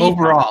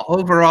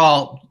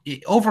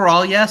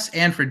 Overall, yes,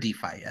 and for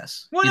DeFi,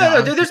 yes. Well,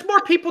 no, there's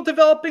more people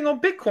developing on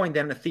Bitcoin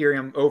than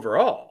Ethereum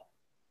overall.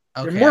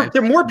 Okay.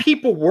 There are more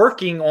people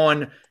working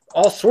on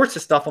all sorts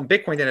of stuff on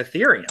Bitcoin than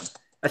Ethereum.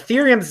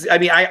 Ethereum's, I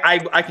mean,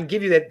 I can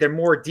give you that there are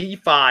more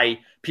DeFi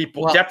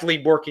people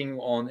definitely working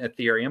on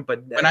Ethereum,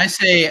 but when I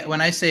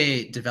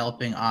say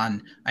developing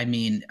on, I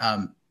mean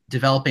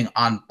developing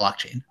on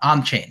blockchain,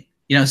 on chain.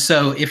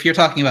 So if you're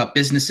talking about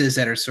businesses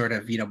that are sort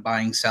of,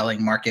 buying,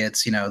 selling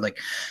markets, like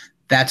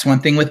that's one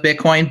thing with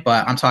Bitcoin,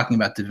 but I'm talking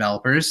about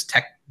developers,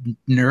 tech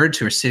nerds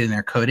who are sitting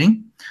there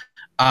coding.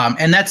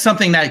 And that's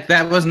something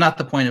that was not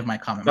the point of my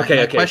comment.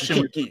 My question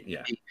would be,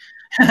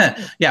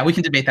 yeah, we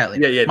can debate that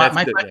later. My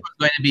question was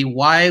going to be,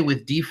 why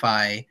with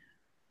DeFi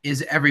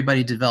is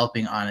everybody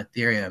developing on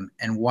Ethereum,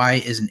 and why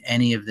isn't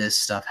any of this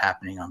stuff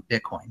happening on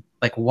Bitcoin?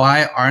 Like,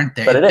 why aren't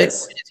there? But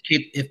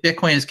if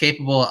Bitcoin is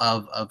capable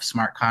of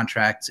smart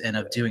contracts and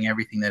of doing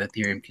everything that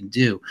Ethereum can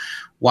do,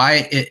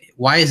 why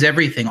is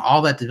everything,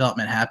 all that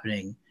development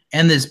happening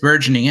and this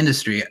burgeoning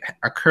industry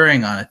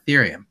occurring on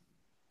Ethereum?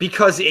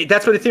 Because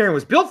that's what Ethereum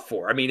was built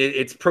for. I mean,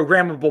 it's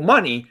programmable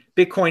money.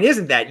 Bitcoin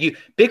isn't that.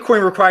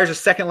 Bitcoin requires a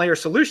second layer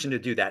solution to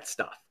do that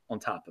stuff on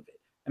top of it.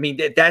 I mean,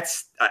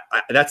 that's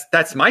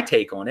my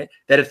take on it.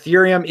 That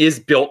Ethereum is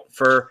built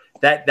for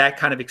that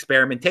kind of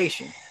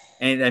experimentation,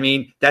 and I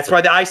mean that's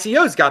why the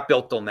ICOs got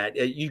built on that.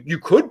 You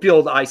could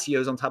build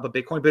ICOs on top of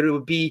Bitcoin, but it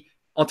would be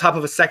on top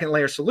of a second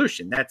layer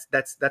solution. That's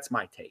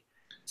my take.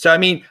 So I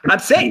mean, I'm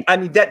saying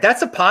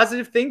that's a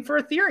positive thing for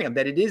Ethereum,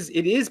 that it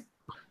is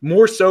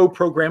more so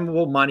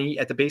programmable money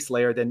at the base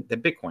layer than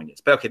Bitcoin is.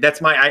 But okay,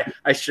 that's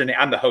I shouldn't.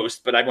 I'm the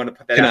host, but I want to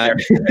put that out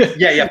there.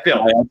 Yeah,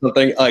 Phil.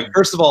 Something like,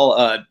 first of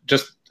all,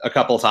 just a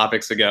couple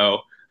topics ago,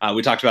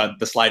 we talked about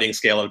the sliding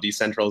scale of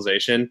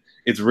decentralization.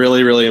 It's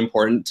really, really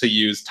important to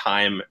use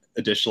time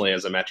additionally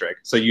as a metric.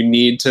 So you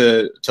need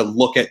to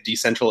look at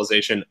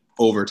decentralization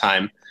over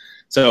time.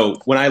 So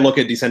when I look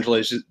at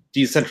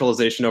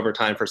decentralization over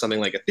time for something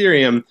like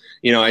Ethereum,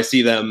 I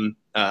see them.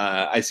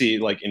 I see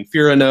like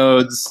Infura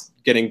nodes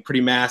getting pretty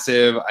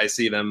massive. I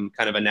see them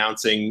kind of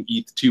announcing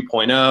ETH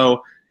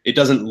 2.0. It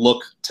doesn't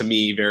look to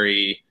me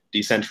very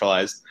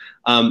decentralized.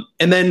 And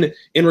then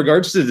in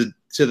regards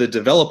to the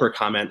developer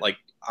comment, like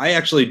I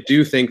actually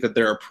do think that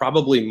there are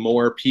probably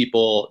more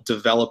people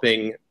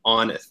developing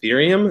on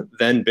Ethereum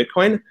than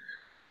Bitcoin.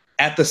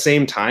 At the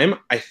same time,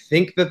 I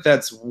think that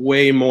that's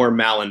way more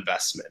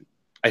malinvestment.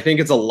 I think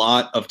it's a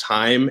lot of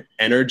time,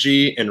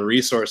 energy, and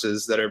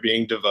resources that are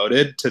being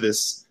devoted to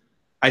this.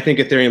 I think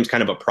Ethereum's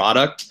kind of a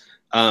product.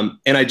 And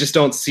I just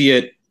don't see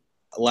it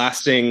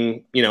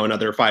lasting,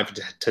 another 5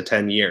 to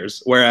 10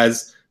 years.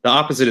 Whereas the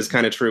opposite is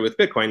kind of true with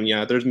Bitcoin.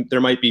 Yeah,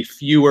 there might be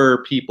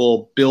fewer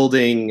people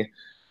building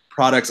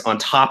products on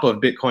top of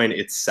Bitcoin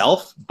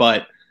itself,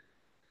 but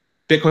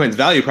Bitcoin's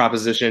value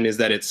proposition is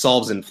that it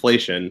solves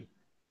inflation,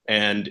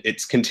 and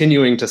it's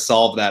continuing to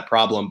solve that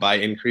problem by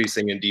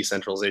increasing in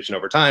decentralization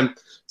over time.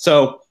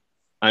 So,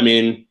 I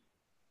mean,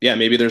 yeah,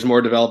 maybe there's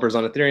more developers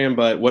on Ethereum,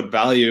 but what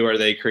value are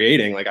they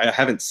creating? Like, I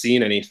haven't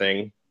seen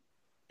anything.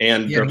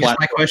 And I guess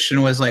my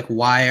question was like,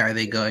 why are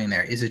they going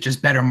there? Is it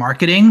just better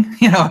marketing?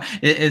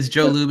 Is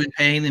Joe Lubin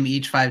paying them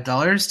each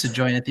 $5 to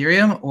join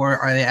Ethereum, or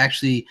are they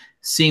actually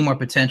seeing more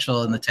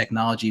potential in the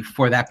technology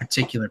for that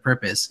particular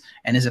purpose?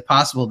 And is it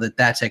possible that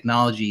that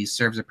technology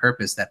serves a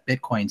purpose that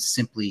Bitcoin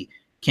simply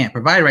can't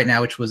provide right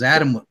now, which was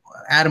Adam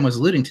was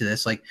alluding to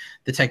this, like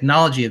the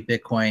technology of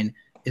Bitcoin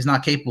is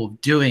not capable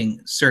of doing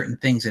certain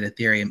things that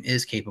Ethereum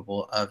is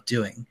capable of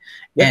doing.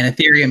 Yep. And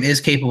Ethereum is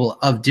capable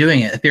of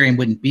doing it. Ethereum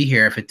wouldn't be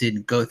here if it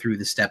didn't go through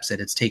the steps that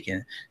it's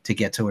taken to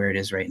get to where it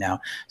is right now.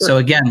 Sure. So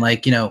again,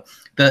 like, you know,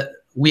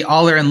 we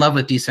all are in love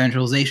with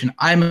decentralization.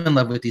 I'm in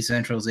love with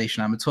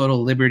decentralization. I'm a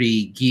total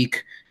liberty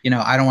geek. You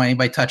know, I don't want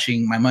anybody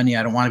touching my money.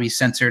 I don't want to be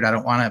censored. I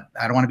don't want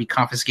to be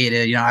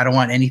confiscated. You know, I don't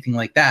want anything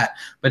like that.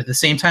 But at the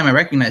same time, I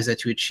recognize that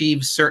to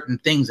achieve certain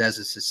things as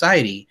a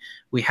society,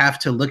 we have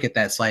to look at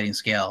that sliding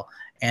scale.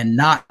 And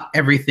not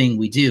everything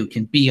we do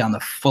can be on the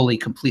fully,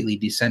 completely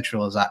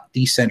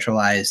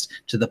decentralized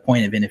to the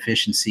point of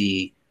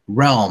inefficiency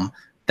realm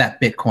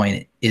that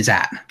Bitcoin is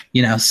at.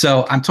 You know,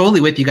 so I'm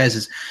totally with you guys.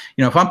 Is,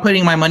 you know, if I'm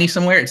putting my money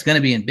somewhere, it's going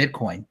to be in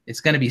Bitcoin.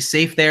 It's going to be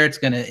safe there. It's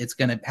going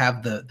to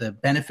have the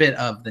benefit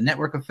of the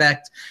network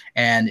effect.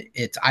 And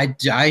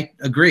I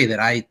agree that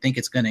I think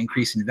it's going to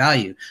increase in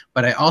value.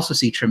 But I also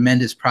see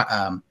tremendous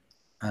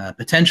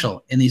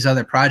potential in these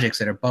other projects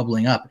that are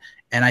bubbling up.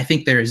 And I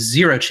think there is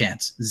zero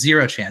chance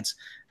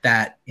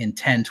that in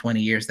 10,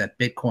 20 years that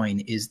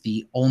Bitcoin is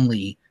the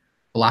only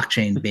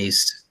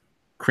blockchain-based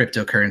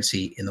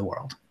cryptocurrency in the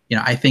world. You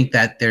know, I think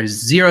that there's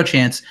zero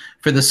chance,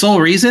 for the sole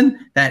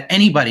reason that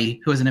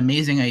anybody who has an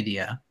amazing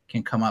idea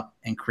can come up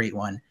and create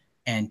one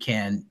and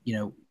can, you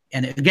know,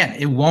 and again,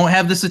 it won't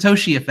have the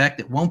Satoshi effect.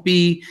 It won't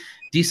be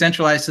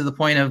decentralized to the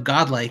point of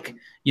godlike,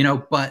 you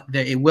know, but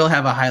it will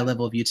have a high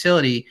level of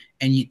utility,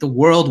 and the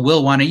world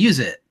will want to use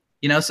it.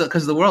 You know, so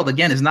because the world,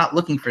 again, is not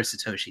looking for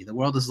Satoshi. The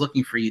world is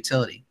looking for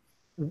utility.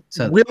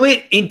 So will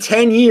it, in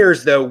 10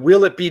 years, though,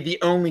 will it be the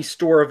only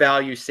store of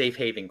value safe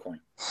haven coin?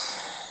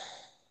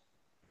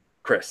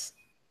 Chris?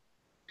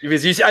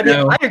 Because you, I mean,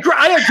 no. I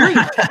agree.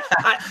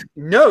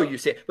 No, you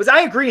say, because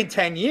I agree in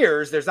 10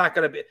 years, there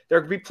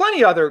will be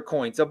plenty of other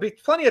coins. There'll be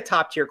plenty of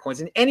top tier coins,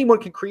 and anyone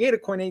can create a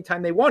coin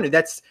anytime they want to.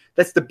 That's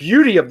the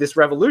beauty of this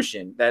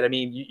revolution, that, I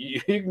mean,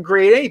 you can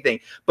create anything,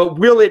 but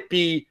will it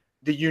be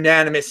the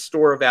unanimous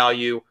store of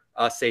value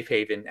safe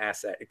haven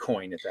asset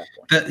coin at that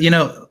point? You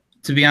know,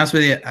 to be honest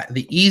with you,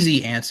 the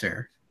easy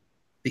answer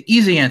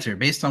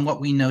based on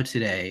what we know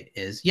today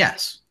is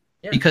yes.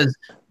 Yeah. Because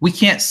we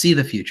can't see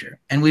the future,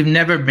 and we've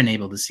never been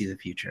able to see the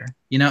future,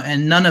 you know,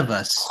 and none of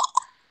us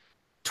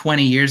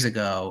 20 years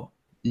ago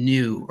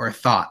knew or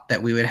thought that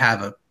we would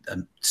have a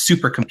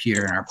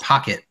supercomputer in our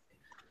pocket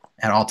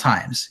at all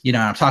times. You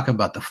know, I'm talking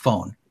about the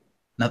phone,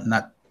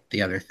 not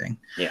the other thing.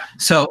 Yeah.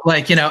 So,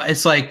 like, you know,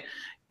 it's like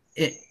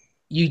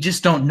you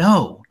just don't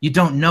know. You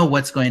don't know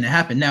what's going to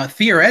happen. Now,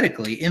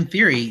 theoretically, in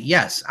theory,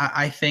 yes,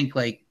 I think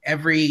like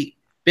every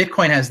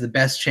Bitcoin has the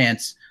best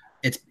chance.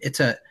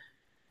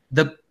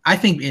 I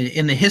think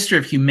in the history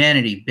of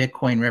humanity,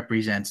 Bitcoin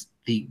represents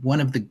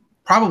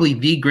probably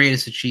the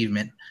greatest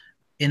achievement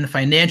in the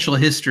financial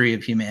history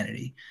of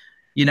humanity.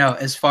 You know,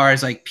 as far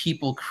as like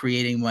people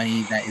creating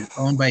money that is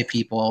owned by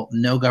people,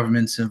 no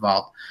governments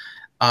involved.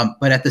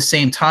 But at the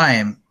same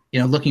time, you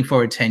know, looking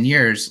forward 10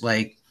 years,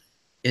 like,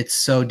 it's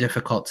so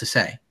difficult to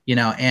say, you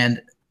know,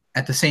 and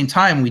at the same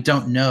time, we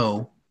don't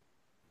know,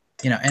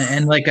 you know,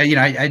 and like, you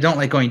know, I don't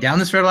like going down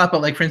this road a lot,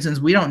 but like, for instance,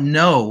 we don't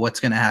know what's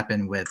going to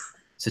happen with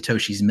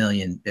Satoshi's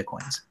million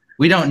Bitcoins.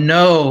 We don't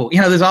know, you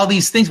know, there's all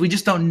these things we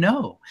just don't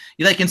know.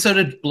 Like, and so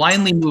to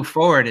blindly move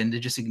forward and to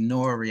just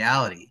ignore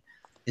reality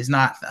is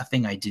not a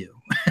thing I do.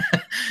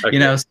 Okay. You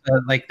know, so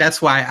like,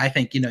 that's why I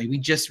think, you know, we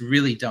just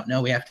really don't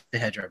know. We have to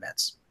hedge our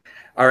bets.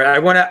 All right, I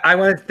want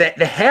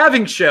the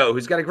Halving Show,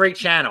 who's got a great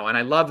channel, and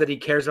I love that he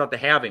cares about the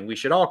halving. We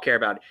should all care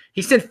about it.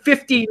 He sent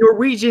 50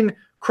 Norwegian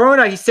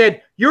krona. He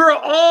said, "You're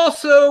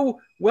also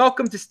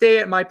welcome to stay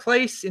at my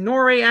place in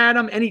Norway,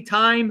 Adam,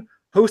 anytime.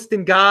 Host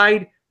and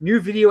guide. New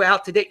video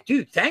out today."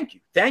 Dude, thank you.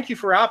 Thank you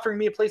for offering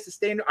me a place to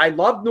stay. I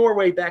loved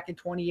Norway back in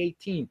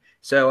 2018.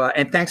 So,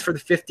 and thanks for the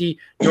 50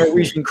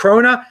 Norwegian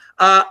krona.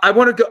 I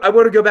want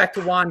to go back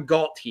to Juan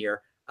Galt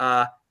here.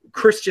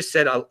 Chris just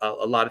said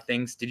a lot of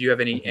things. Did you have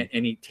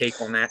any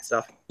take on that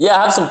stuff? Yeah,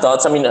 I have some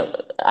thoughts. I mean,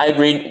 I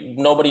agree.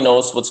 Nobody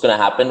knows what's going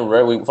to happen.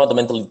 We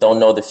fundamentally don't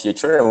know the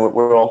future, and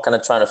we're all kind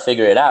of trying to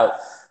figure it out.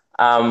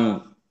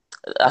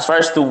 As far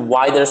as to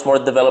why there's more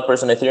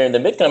developers on Ethereum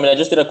than Bitcoin, I mean, I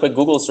just did a quick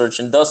Google search,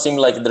 and it does seem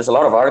like there's a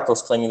lot of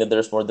articles claiming that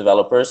there's more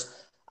developers.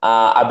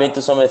 I've been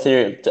to some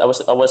Ethereum. I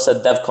was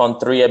at DevCon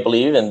 3, I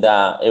believe, and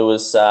it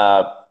was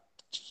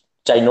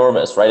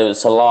ginormous, right? It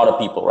was a lot of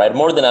people, right?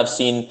 More than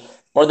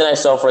I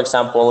saw, for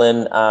example,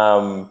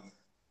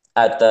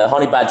 at the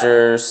Honey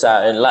Badgers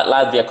in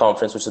Latvia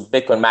conference, which is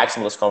Bitcoin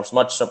Maximalist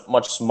conference,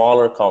 much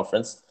smaller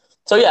conference.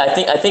 So yeah,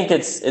 I think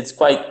it's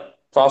quite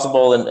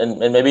possible and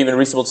maybe even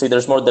reasonable to say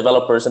there's more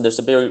developers and there's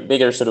a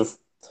bigger sort of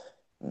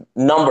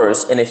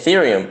numbers in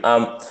Ethereum.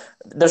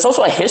 There's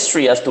also a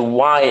history as to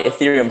why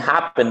Ethereum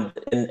happened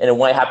and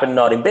why it happened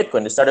not in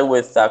Bitcoin. It started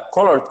with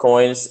colored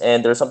coins,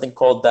 and there's something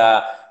called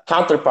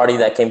Counterparty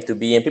that came to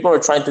be, and people were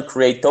trying to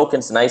create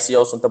tokens and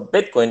ICOs on top of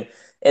Bitcoin.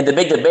 And the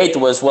big debate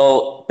was,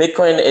 well,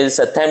 Bitcoin is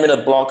a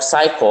 10-minute block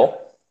cycle.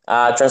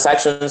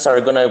 Transactions are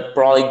going to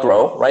probably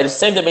grow, right? It's the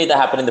same debate that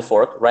happened in the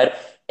fork, right?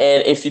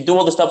 And if you do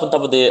all the stuff on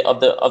top of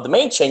the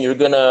main chain, you're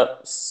gonna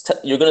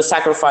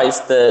sacrifice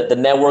the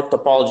network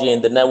topology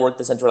and the network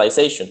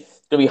decentralization.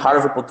 It's gonna be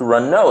harder for people to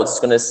run nodes. It's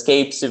gonna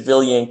escape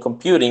civilian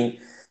computing.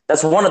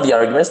 That's one of the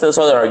arguments. There's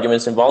other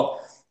arguments involved.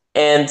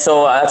 And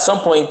so at some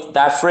point,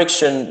 that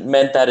friction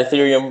meant that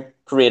Vitalik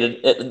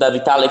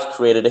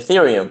created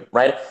Ethereum,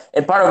 right?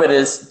 And part of it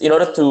is, in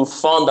order to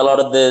fund a lot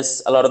of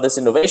this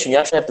innovation, you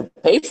actually have to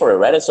pay for it,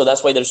 right? And so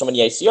that's why there's so many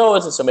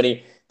ICOs and so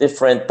many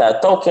different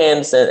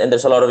tokens, and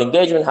there's a lot of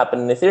engagement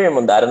happening in Ethereum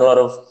on that, and a lot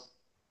of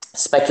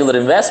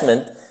speculative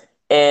investment.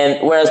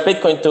 And whereas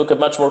Bitcoin took a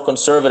much more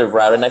conservative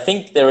route, and I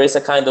think there is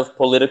a kind of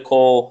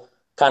political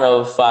kind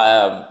of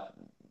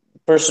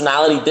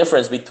personality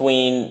difference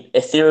between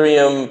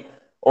Ethereum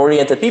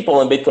oriented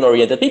people and Bitcoin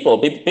oriented people.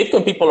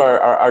 Bitcoin people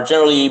are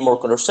generally more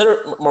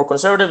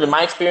conservative in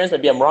my experience.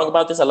 Maybe I'm wrong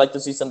about this. I'd like to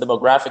see some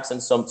demographics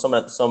and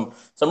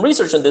some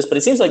research on this, but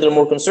it seems like they're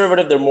more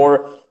conservative. They're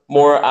more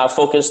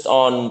focused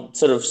on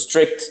sort of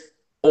strict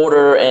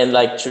order and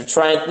like to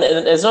try. And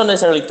it's not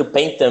necessarily to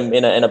paint them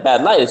in a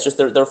bad light. It's just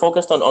they're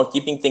focused on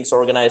keeping things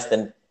organized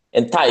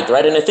and tight,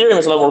 right? And Ethereum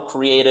is a lot more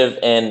creative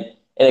and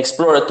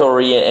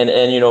exploratory and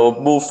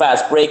move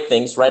fast, break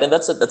things, right? And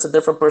that's a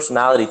different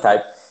personality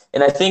type.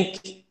 And I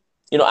think,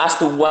 as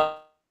to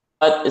what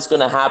is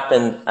going to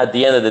happen at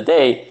the end of the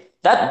day,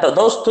 that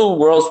those two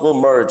worlds will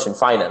merge in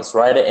finance,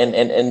 right?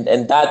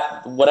 And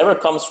that whatever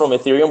comes from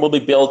Ethereum will be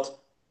built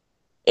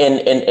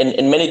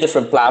in many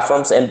different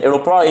platforms, and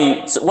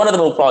one of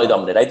them will probably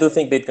dominate. I do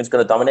think Bitcoin's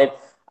going to dominate.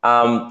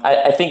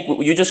 I think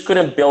you just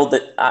couldn't build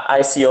the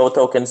ICO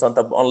tokens on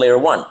layer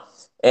 1.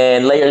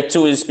 And layer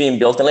 2 is being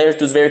built, and layer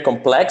 2 is very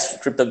complex,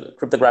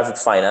 cryptographic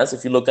finance.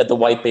 If you look at the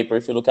white paper,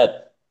 if you look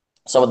at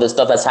some of the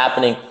stuff that's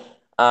happening,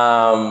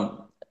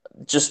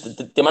 just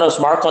the amount of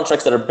smart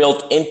contracts that are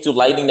built into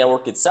Lightning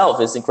Network itself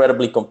is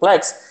incredibly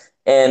complex,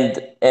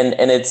 and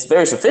it's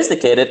very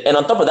sophisticated. And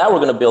on top of that, we're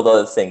going to build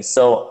other things.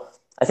 So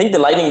I think the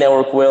Lightning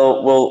Network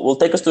will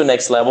take us to the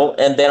next level,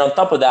 and then on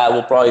top of that,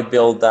 we'll probably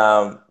build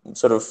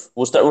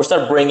we'll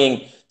start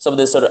bringing some of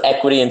this sort of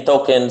equity and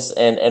tokens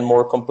and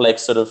more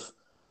complex sort of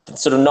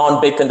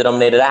non-Bitcoin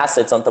denominated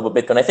assets on top of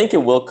Bitcoin. I think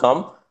it will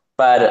come.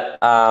 But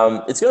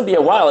it's going to be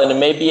a while, and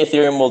maybe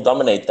Ethereum will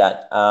dominate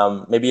that.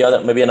 Maybe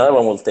another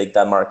one will take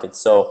that market.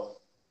 So,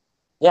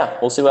 yeah,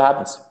 we'll see what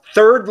happens.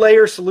 Third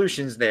layer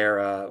solutions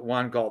there,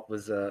 Juan Galt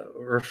was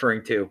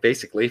referring to.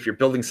 Basically, if you're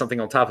building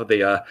something on top of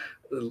the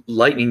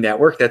Lightning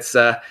Network, that's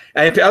and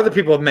if other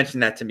people have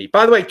mentioned that to me.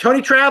 By the way,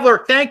 Tony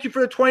Traveler, thank you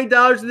for the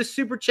 $20 in the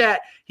super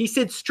chat. He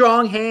said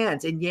strong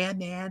hands, and yeah,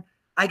 man,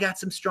 I got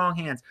some strong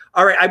hands.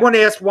 All right, I want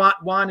to ask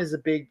Juan is a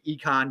big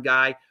econ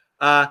guy.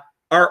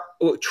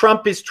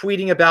 Trump is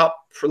tweeting about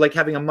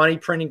having a money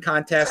printing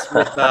contest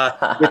with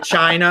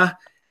China,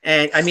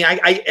 and I mean,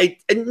 I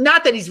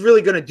not that he's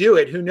really going to do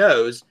it. Who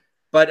knows?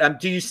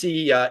 But do you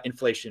see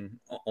inflation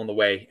on the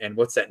way, and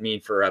what's that mean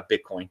for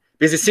Bitcoin?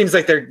 Because it seems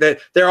like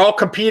they're all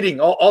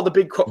competing. All the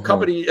big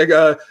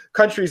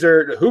countries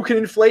are who can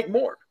inflate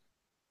more.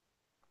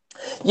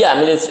 Yeah,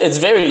 I mean, it's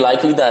very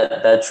likely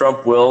that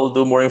Trump will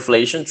do more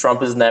inflation. Trump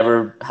has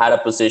never had a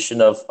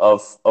position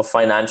of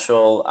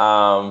financial.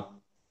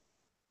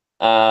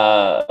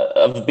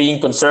 Of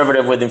being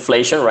conservative with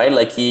inflation, right?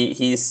 Like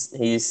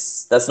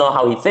he's that's not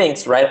how he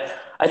thinks, right?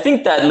 I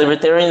think that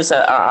libertarians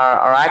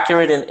are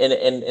accurate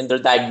in their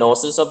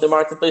diagnosis of the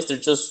marketplace. They're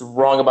just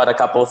wrong about a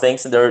couple of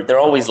things, and they're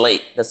always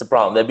late. That's the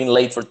problem. They've been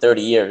late for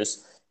 30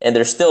 years, and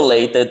they're still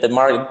late.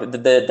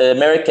 The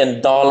American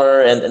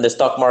dollar and the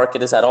stock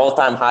market is at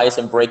all-time highs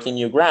and breaking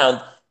new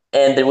ground.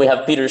 And then we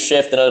have Peter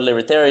Schiff and other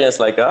libertarians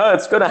like, oh,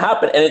 it's going to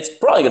happen, and it's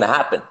probably going to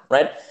happen,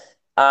 right?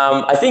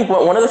 I think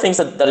one of the things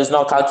that is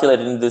not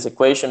calculated in this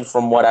equation,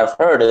 from what I've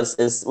heard, is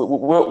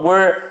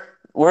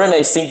we're in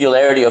a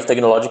singularity of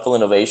technological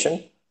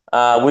innovation.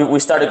 We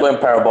started going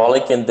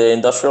parabolic in the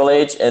industrial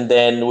age, and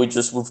then we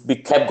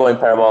kept going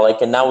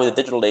parabolic, and now with the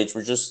digital age,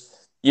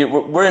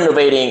 we're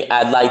innovating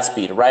at light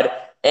speed, right?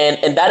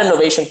 And that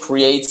innovation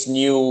creates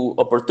new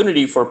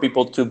opportunity for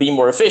people to be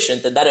more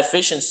efficient, and that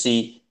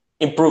efficiency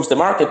improves the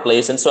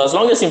marketplace. And so as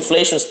long as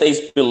inflation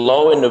stays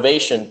below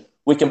innovation,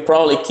 we can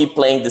probably keep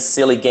playing this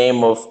silly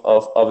game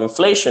of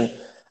inflation.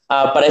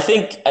 But I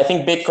think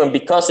Bitcoin,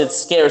 because it's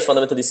scarce,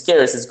 fundamentally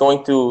scarce, is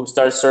going to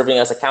start serving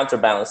as a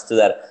counterbalance to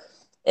that.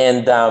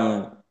 And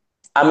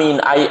I mean,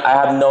 I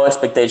have no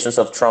expectations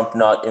of Trump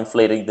not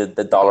inflating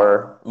the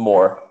dollar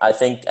more. I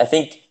think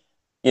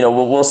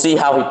we'll see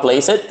how he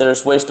plays it.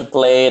 There's ways to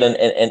play it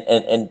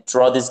and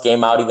draw this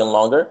game out even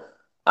longer.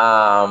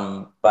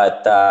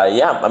 But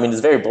yeah, I mean,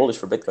 it's very bullish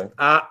for Bitcoin.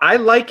 I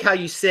like how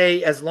you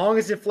say, as long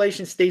as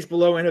inflation stays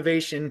below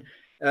innovation,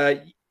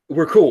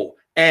 we're cool.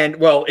 And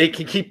well, the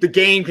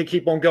game can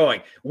keep on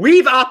going.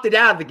 We've opted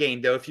out of the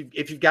game though, if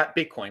you've got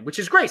Bitcoin, which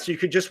is great. So you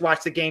could just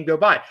watch the game go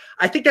by.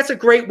 I think that's a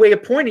great way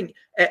of putting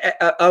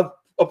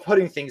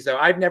things though.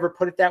 I've never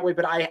put it that way,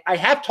 but I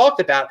have talked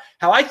about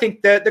how I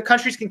think the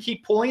countries can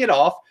keep pulling it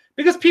off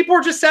because people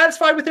are just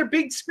satisfied with their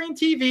big screen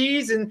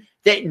TVs. And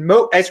they,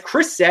 as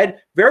Chris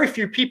said, very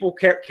few people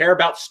care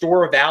about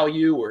store of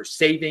value or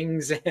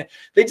savings.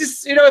 They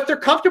just, if they're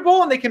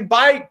comfortable and they can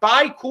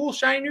buy cool,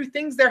 shiny new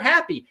things, they're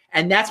happy.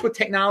 And that's what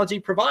technology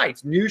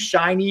provides, new,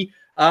 shiny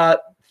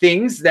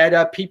things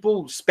that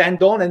people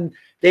spend on, and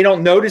they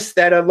don't notice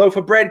that a loaf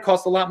of bread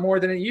costs a lot more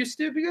than it used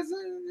to because,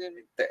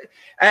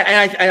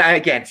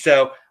 again,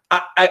 so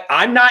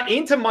I'm not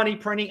into money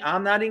printing.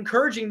 I'm not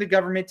encouraging the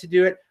government to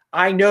do it.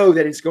 I know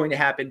that it's going to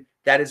happen.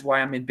 That is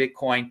why I'm in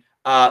Bitcoin.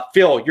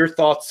 Phil, your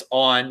thoughts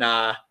on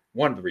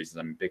one of the reasons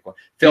I'm in Bitcoin.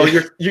 Phil,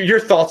 your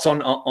thoughts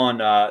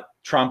on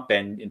Trump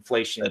and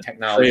inflation and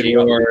technology.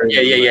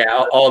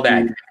 All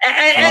that.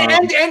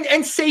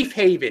 And safe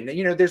haven.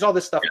 There's all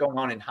this stuff going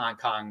on in Hong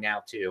Kong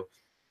now too.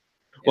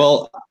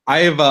 Well,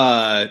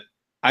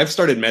 I've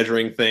started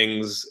measuring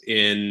things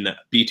in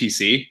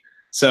BTC.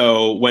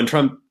 So when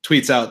Trump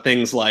tweets out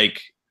things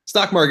like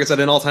stock market's at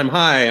an all-time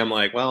high, I'm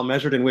like, well,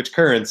 measured in which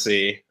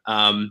currency?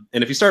 And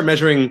if you start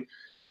measuring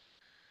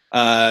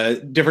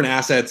different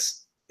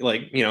assets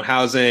like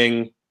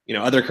housing,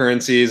 other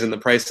currencies, and the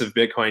price of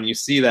Bitcoin, you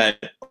see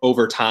that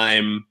over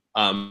time,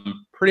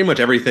 pretty much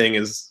everything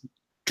is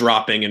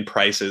dropping in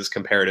prices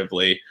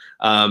comparatively.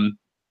 Like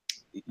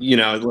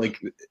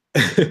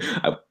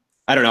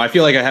I don't know. I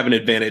feel like I have an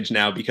advantage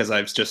now because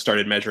I've just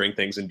started measuring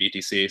things in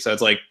BTC. So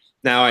it's like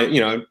now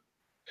I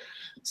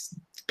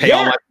pay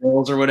all my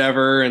bills or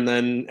whatever, and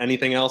then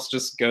anything else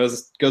just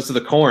goes to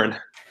the corn.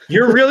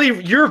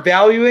 You're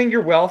valuing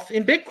your wealth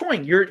in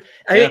Bitcoin.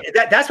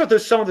 That's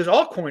what some of those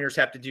altcoiners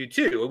have to do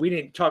too. We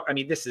didn't talk. I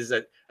mean, this is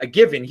a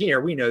given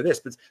here. We know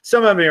this, but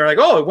some of them are like,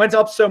 oh, it went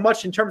up so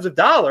much in terms of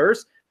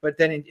dollars, but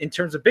then in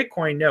terms of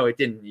Bitcoin, no, it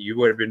didn't. You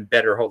would have been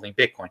better holding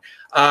Bitcoin.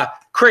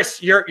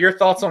 Chris, your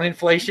thoughts on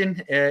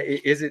inflation?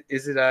 Is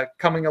it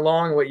coming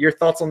along? What your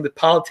thoughts on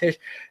the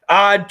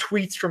odd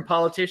tweets from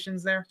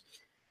politicians there?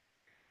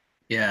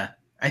 Yeah,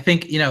 I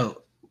think the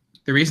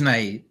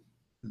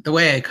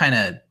way I kind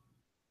of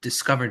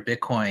discovered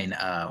Bitcoin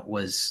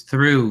was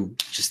through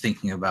just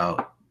thinking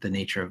about the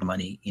nature of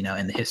money,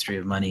 and the history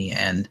of money,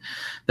 and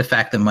the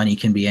fact that money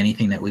can be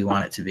anything that we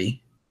want it to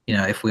be,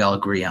 if we all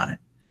agree on it.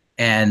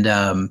 And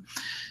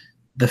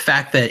the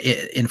fact that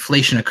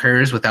inflation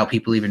occurs without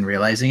people even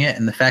realizing it,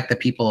 and the fact that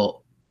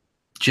people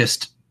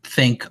just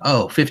think,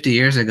 oh, 50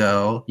 years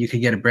ago, you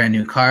could get a brand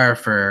new car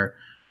for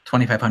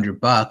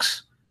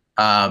 $2,500.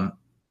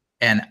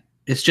 And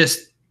it's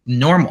just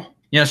normal.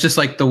 It's just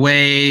like the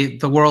way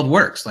the world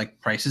works. Like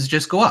prices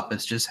just go up.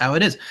 It's just how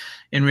it is.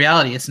 In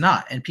reality, it's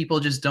not. And people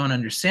just don't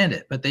understand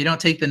it. But they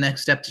don't take the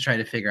next step to try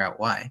to figure out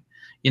why.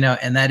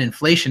 And that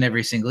inflation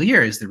every single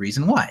year is the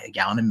reason why. A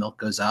gallon of milk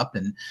goes up.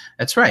 And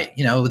that's right.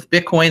 With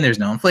Bitcoin, there's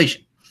no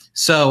inflation.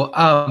 So,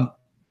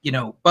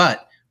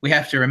 but we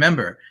have to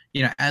remember,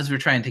 as we're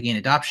trying to gain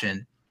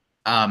adoption,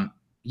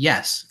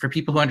 yes, for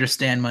people who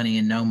understand money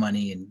and know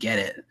money and get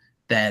it,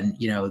 then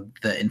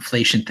the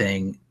inflation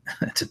thing,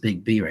 that's a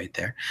big B right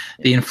there.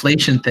 The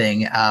inflation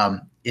thing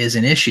is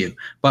an issue,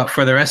 but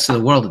for the rest of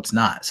the world, it's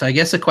not. So I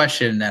guess a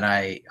question that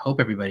I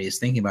hope everybody is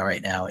thinking about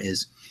right now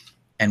is,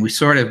 and we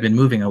sort of been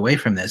moving away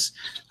from this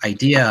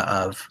idea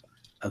of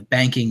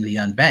banking the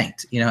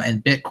unbanked,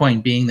 and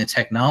Bitcoin being the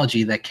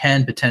technology that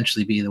can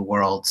potentially be the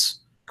world's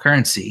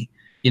currency,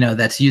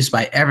 that's used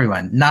by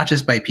everyone, not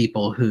just by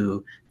people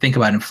who think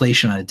about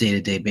inflation on a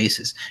day-to-day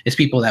basis. It's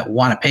people that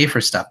want to pay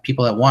for stuff,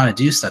 people that want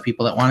to do stuff,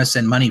 people that want to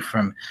send money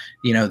from,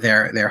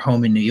 their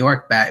home in New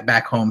York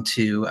back home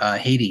to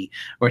Haiti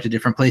or to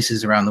different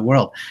places around the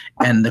world.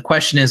 And the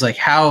question is, like,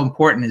 how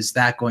important is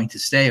that going to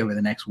stay over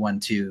the next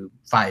 1 to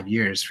 5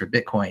 years for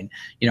Bitcoin?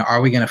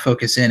 Are we going to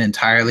focus in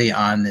entirely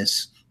on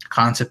this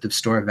concept of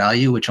store of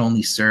value, which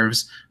only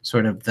serves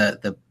sort of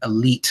the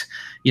elite,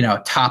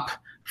 top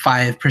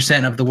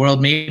 5% of the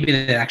world maybe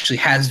that actually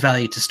has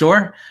value to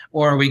store?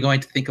 Or are we going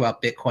to think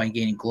about Bitcoin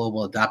gaining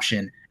global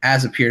adoption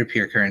as a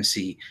peer-to-peer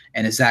currency?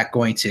 And is that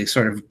going to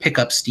sort of pick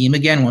up steam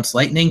again once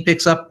Lightning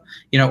picks up,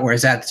 or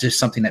is that just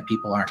something that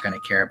people aren't going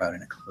to care about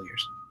in a couple of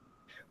years?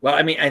 Well,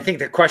 I mean, I think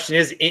the question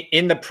is,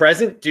 in the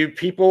present, do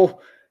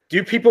people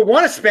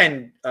want to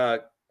spend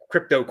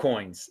crypto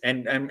coins?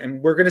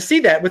 And we're going to see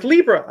that with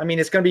Libra. I mean,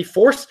 it's going to be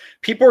forced.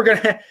 People are going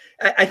to,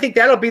 I think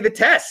that'll be the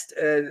test.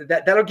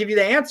 That'll give you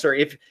the answer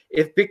if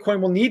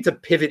Bitcoin will need to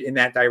pivot in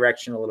that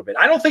direction a little bit.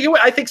 I don't think it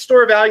would. I think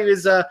store of value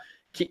is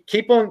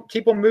keep on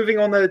moving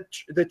on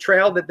the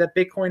trail that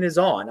Bitcoin is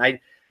on.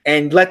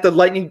 And let the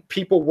Lightning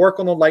people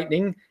work on the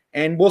Lightning.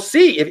 And we'll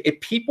see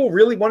if people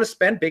really want to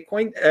spend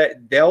Bitcoin,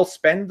 they'll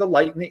spend the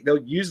Lightning.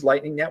 They'll use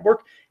Lightning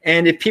Network.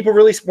 And if people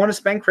really want to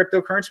spend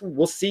cryptocurrency,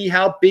 we'll see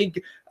how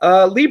big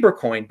Libra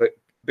coin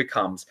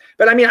becomes.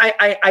 But I mean,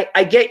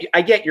 I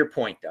get your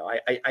point though.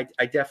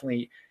 I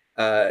definitely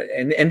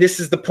and this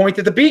is the point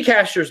that the B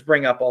cashers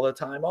bring up all the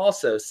time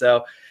also.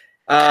 So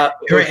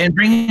Right, and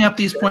bringing up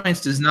these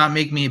points does not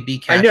make me a B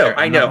casher.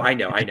 I know. I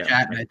don't Can I care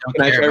try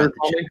about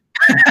the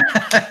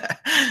chat.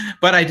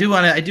 But I do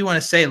want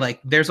to say, like,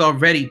 there's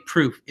already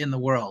proof in the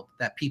world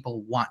that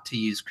people want to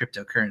use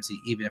cryptocurrency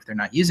even if they're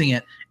not using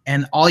it.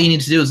 And all you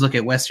need to do is look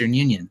at Western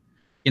Union.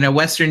 You know,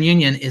 Western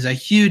Union is a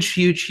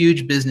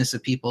huge business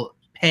of people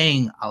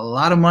paying a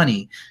lot of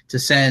money to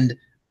send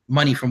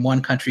money from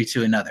one country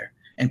to another.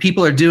 And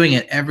people are doing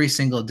it every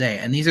single day.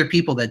 And these are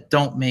people that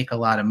don't make a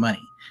lot of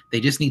money. They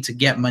just need to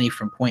get money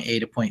from point A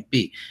to point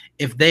B.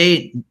 If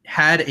they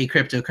had a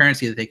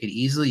cryptocurrency that they could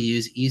easily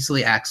use,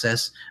 easily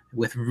access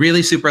with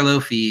really super low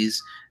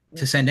fees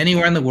to send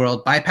anywhere in the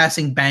world,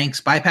 bypassing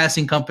banks,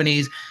 bypassing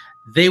companies,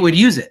 they would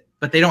use it.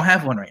 But they don't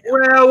have one right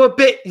now. Well,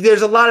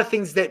 there's a lot of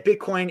things that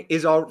Bitcoin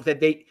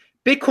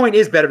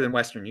is better than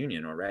Western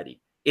Union already.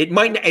 It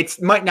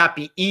might not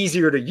be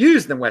easier to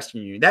use than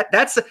Western Union.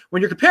 That's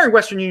when you're comparing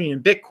Western Union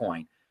and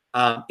Bitcoin.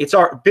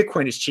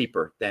 Bitcoin is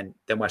cheaper than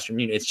Western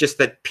Union. It's just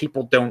that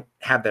people don't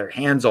have their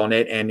hands on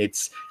it, and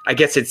it's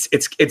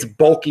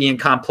bulky and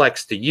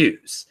complex to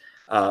use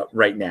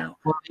right now.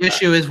 Well, the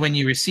issue is when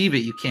you receive it,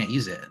 you can't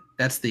use it.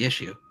 That's the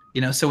issue.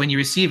 You know, so when you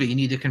receive it, you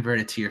need to convert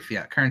it to your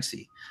fiat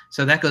currency.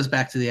 So that goes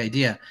back to the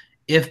idea: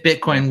 if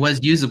Bitcoin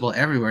was usable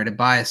everywhere to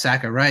buy a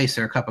sack of rice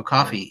or a cup of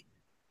coffee,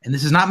 and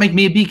this does not make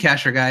me a B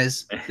casher,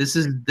 guys.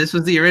 This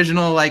was the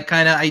original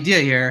kind of idea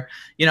here.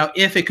 You know,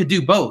 if it could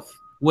do both,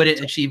 would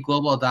it achieve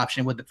global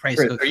adoption? Would the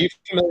price go? Are you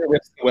familiar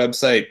with the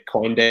website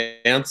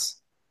CoinDance?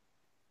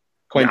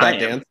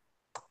 Coin.dance?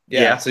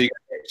 Yeah.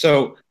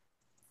 So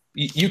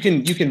you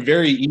can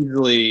very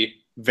easily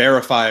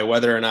verify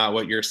whether or not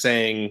what you're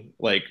saying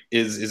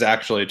is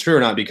actually true or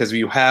not, because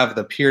you have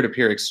the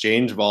peer-to-peer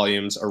exchange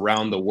volumes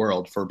around the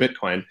world for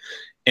Bitcoin.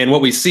 And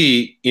what we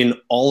see in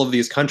all of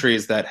these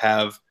countries that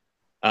have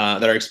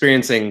that are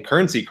experiencing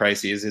currency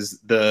crises is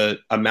the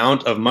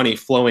amount of money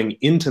flowing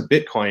into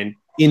Bitcoin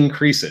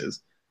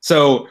increases.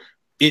 So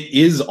it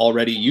is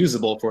already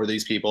usable for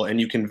these people, and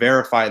you can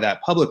verify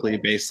that publicly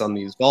based on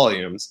these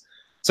volumes.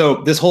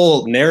 So this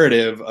whole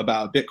narrative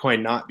about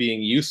Bitcoin not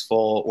being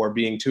useful or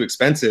being too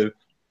expensive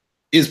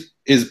is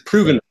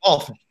proven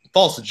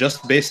false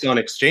just based on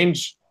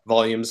exchange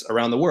volumes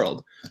around the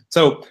world.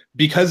 So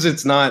because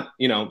it's not,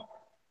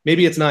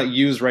 maybe it's not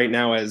used right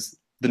now as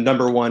the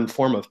number one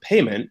form of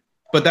payment,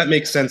 but that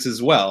makes sense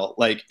as well.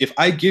 Like if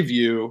I give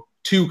you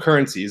two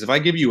currencies, if I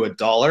give you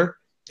 $1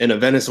 and a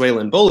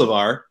Venezuelan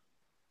bolivar,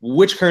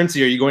 which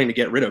currency are you going to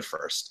get rid of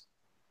first?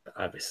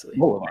 Obviously.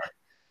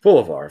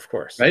 Bolivar, of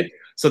course. Right?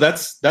 So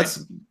that's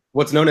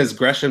what's known as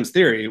Gresham's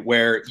theory,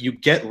 where you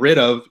get rid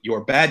of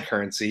your bad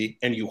currency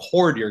and you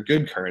hoard your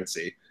good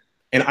currency.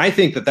 And I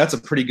think that that's a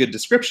pretty good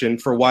description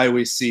for why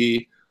we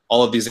see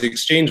all of these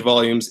exchange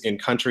volumes in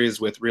countries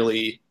with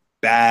really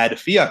bad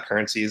fiat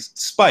currencies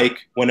spike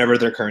whenever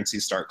their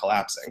currencies start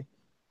collapsing.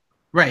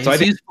 Right. So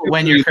it's useful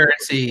when your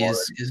currency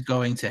is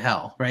going to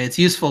hell, right? It's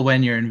useful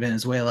when you're in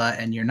Venezuela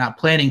and you're not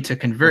planning to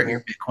convert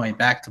your Bitcoin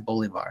back to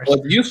bolivars.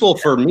 Well, it's useful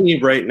for me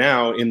right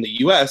now in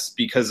the US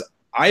because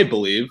I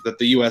believe that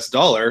the US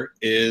dollar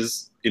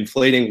is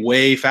inflating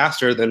way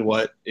faster than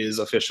what is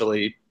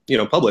officially,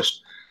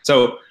 published.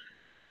 So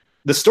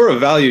the store of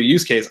value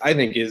use case, I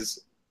think, is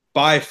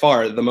by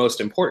far the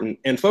most important,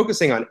 and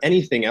focusing on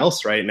anything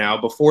else right now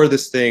before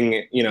this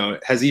thing,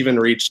 has even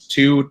reached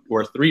 2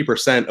 or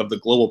 3% of the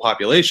global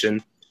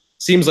population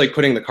seems like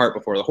putting the cart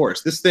before the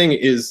horse. This thing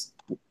is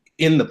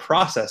in the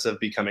process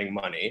of becoming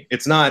money.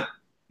 It's not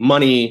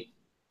money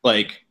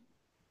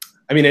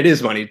it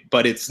is money,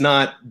 but it's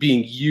not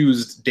being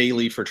used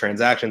daily for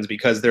transactions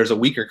because there's a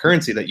weaker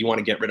currency that you want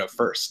to get rid of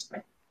first.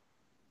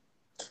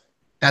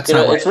 That's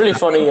it's really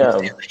funny.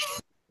 Juan.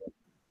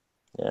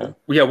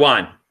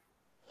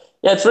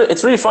 Yeah,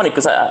 it's really funny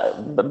because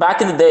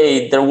back in the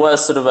day, there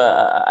was sort of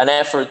an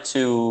effort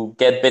to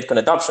get Bitcoin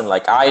adoption.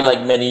 Like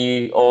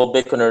many old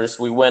Bitcoiners,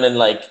 we went and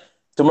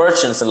to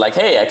merchants and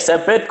hey,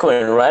 accept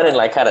Bitcoin, right? And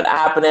had an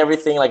app and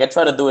everything. I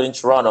tried to do it in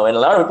Toronto, and a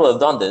lot of people have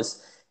done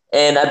this.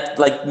 And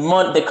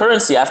the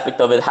currency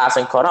aspect of it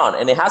hasn't caught on,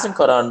 and it hasn't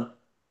caught on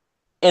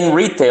in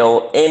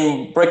retail,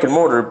 in brick and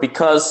mortar,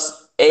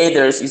 because A,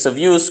 there's ease of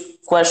use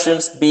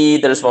questions, B,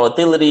 there's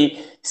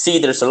volatility, C,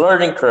 there's a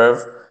learning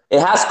curve. It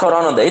has caught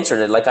on the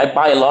internet. I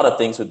buy a lot of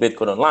things with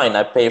Bitcoin online.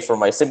 I pay for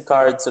my SIM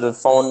card, sort of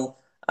phone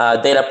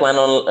data plan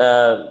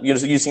on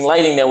using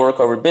Lightning Network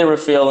over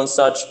Bitrefill and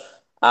such.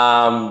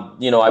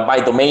 I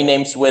buy domain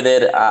names with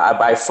it. I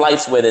buy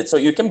flights with it. So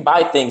you can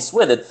buy things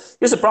with it.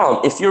 Here's the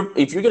problem: if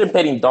you're getting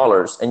paid in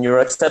dollars and you're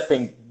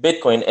accepting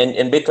Bitcoin,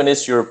 and Bitcoin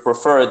is your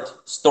preferred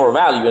store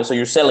value, and so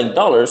you're selling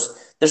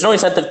dollars, there's no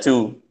incentive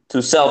to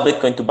sell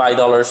Bitcoin to buy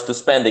dollars to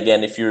spend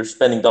again if you're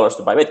spending dollars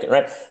to buy Bitcoin,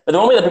 right? But the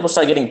moment that people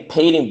start getting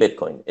paid in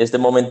Bitcoin is the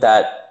moment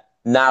that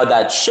now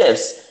that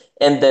shifts,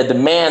 and the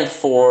demand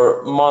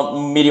for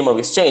medium of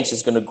exchange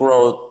is going to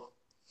grow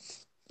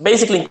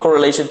basically in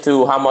correlation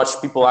to how much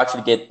people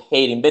actually get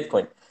paid in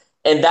Bitcoin.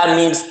 And that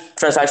means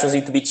transactions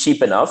need to be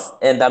cheap enough.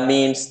 And that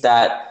means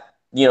that,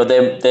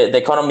 the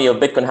economy of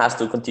Bitcoin has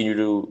to continue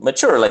to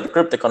mature, like the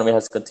crypto economy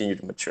has to continue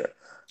to mature.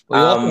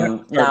 Well, you also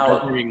have to start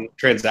Now, measuring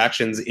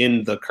transactions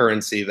in the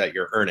currency that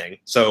you're earning.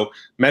 So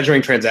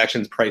measuring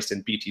transactions priced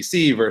in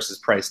BTC versus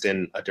priced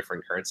in a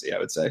different currency, I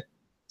would say.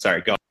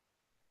 Sorry, go.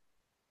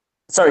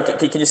 sorry,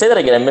 can you say that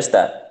again? I missed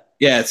that.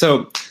 Yeah,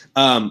 so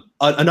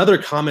another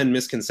common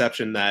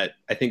misconception that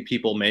I think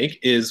people make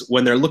is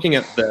when they're looking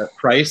at the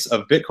price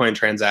of Bitcoin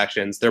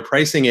transactions, they're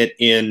pricing it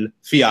in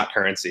fiat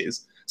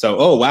currencies. So,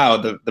 oh, wow,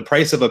 the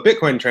price of a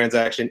Bitcoin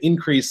transaction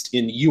increased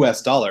in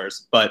US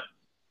dollars, but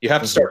you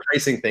have to start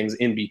pricing things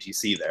in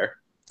BTC there.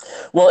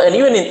 Well, and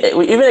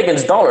even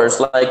against dollars,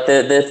 like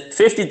the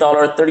 $50,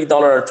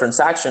 $30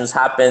 transactions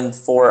happened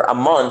for a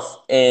month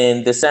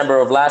in December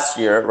of last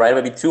year, right?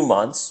 Maybe 2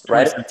 months,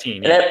 right?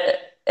 2017, And,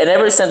 and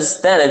ever since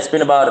then, it's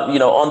been about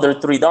under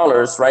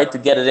 $3, right, to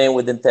get it in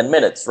within 10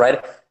 minutes, right?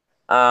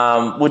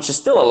 Which is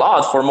still a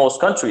lot for most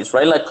countries,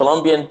 right? Like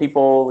Colombian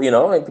people,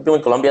 people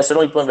in Colombia,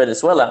 certainly people in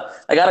Venezuela.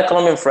 I got a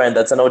Colombian friend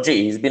that's an OG.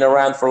 He's been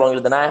around for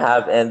longer than I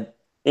have, and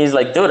he's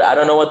like, dude, I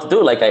don't know what to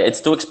do. Like, it's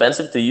too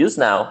expensive to use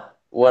now.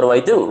 What do I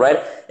do, right?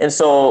 And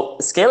so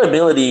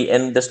scalability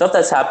and the stuff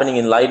that's happening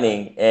in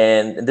Lightning,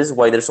 and this is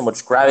why there's so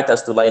much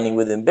gravitas to Lightning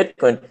within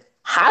Bitcoin,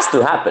 has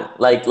to happen.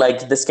 Like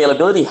the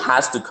scalability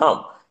has to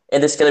come,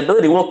 and the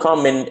scalability will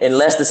come in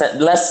less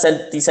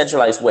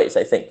decentralized ways,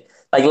 I think.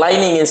 Like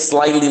Lightning is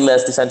slightly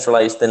less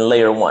decentralized than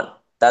Layer 1.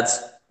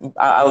 That's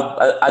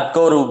I'd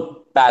go to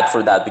bat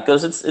for that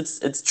because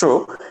it's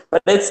true,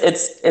 but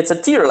it's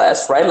a tier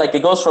less, right? Like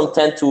it goes from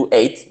 10 to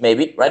 8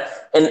 maybe, right?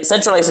 And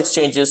centralized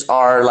exchanges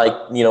are like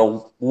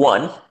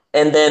 1,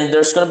 and then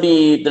there's gonna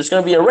be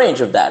a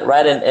range of that,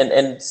 right?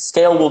 And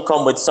scale will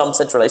come with some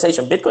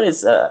centralization. Bitcoin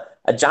is a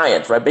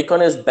giant, right?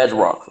 Bitcoin is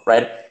bedrock,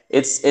 right?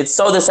 It's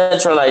so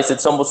decentralized,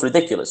 it's almost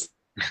ridiculous,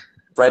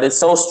 right? It's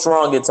so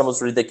strong, it's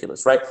almost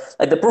ridiculous, right?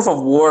 Like the proof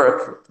of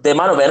work, the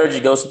amount of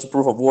energy goes into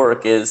proof of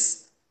work is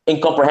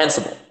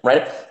incomprehensible,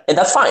 right? And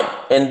that's fine.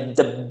 And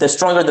the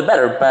stronger, the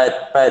better.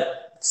 But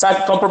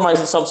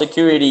compromising some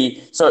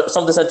security, so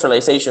some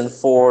decentralization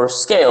for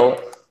scale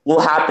will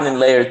happen in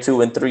layer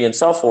 2 and 3 and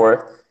so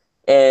forth.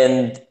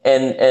 And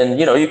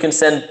you can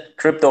send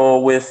crypto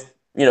with,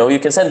 you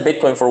can send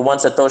Bitcoin for 1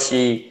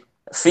 Satoshi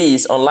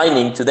fees on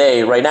Lightning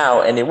today, right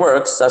now, and it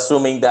works,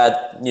 assuming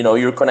that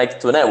you're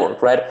connected to a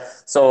network, right?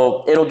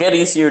 So it'll get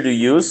easier to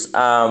use.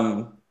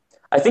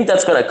 I think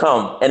that's going to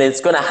come, and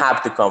it's going to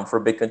have to come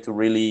for Bitcoin to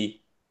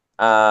really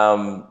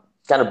kind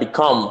of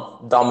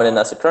become dominant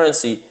as a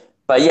currency.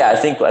 But yeah, I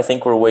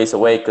think we're ways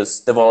away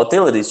because the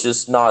volatility is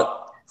just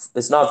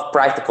it's not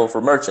practical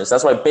for merchants.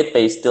 That's why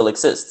BitPay still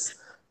exists,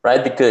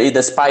 right? Because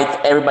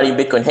despite everybody in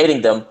Bitcoin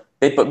hating them,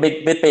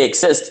 BitPay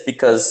exists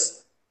because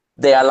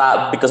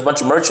a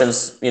bunch of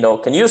merchants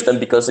can use them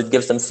because it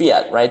gives them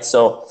fiat, right?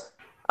 So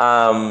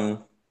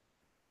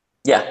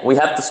yeah, we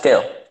have to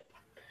scale.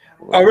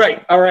 All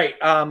right.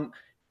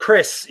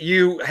 Chris,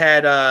 you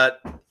had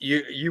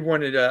you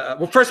wanted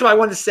well, first of all, I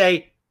wanted to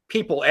say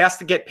people ask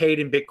to get paid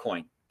in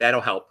Bitcoin.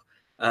 That'll help.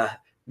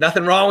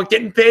 Nothing wrong with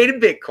getting paid in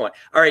Bitcoin.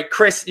 All right,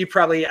 Chris, you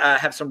probably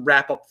have some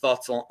wrap-up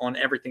thoughts on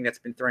everything that's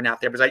been thrown out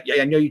there, because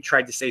I know you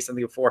tried to say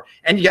something before,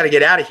 and you got to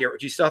get out of here.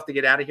 Do you still have to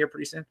get out of here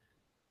pretty soon?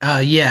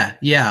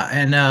 Yeah.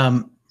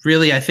 And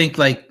really, I think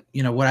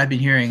what I've been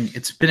hearing,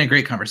 it's been a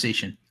great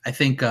conversation. I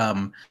think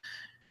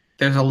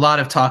there's a lot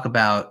of talk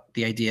about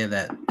the idea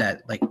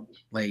that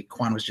like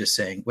Juan was just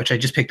saying, which I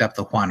just picked up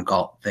the Juan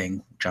Galt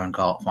thing, Juan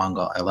Galt.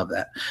 I love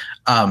that.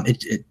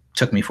 It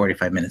took me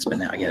 45 minutes, but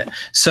now I get it.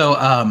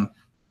 So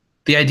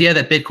the idea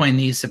that Bitcoin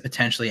needs to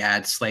potentially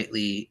add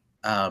slightly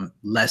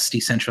less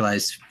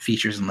decentralized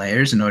features and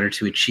layers in order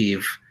to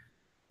achieve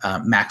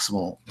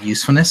maximal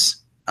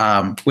usefulness,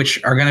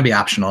 which are going to be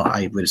optional,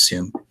 I would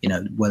assume,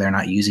 whether or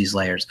not you use these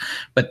layers.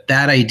 But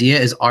that idea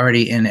is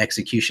already in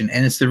execution,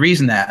 and it's the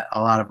reason that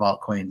a lot of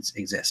altcoins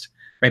exist,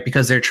 right?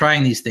 Because they're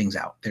trying these things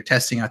out. They're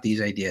testing out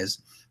these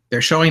ideas.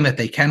 They're showing that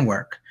they can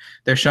work.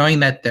 They're showing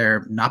that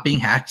they're not being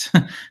hacked.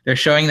 They're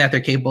showing that they're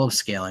capable of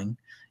scaling,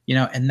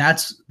 and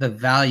that's the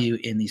value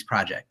in these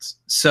projects.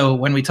 So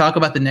when we talk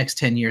about the next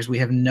 10 years, we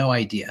have no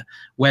idea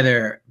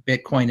whether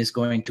Bitcoin is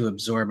going to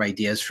absorb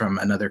ideas from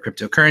another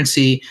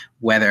cryptocurrency,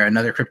 whether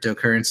another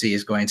cryptocurrency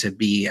is going to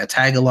be a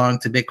tag along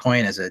to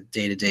Bitcoin as a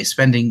day-to-day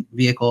spending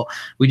vehicle.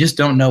 We just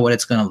don't know what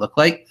it's going to look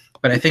like.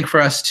 But I think for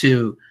us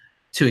to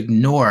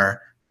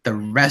ignore the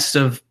rest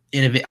of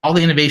all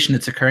the innovation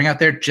that's occurring out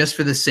there just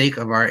for the sake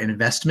of our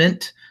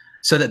investment,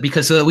 so that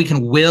we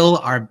can will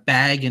our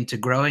bag into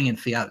growing in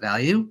fiat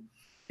value,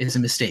 is a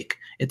mistake.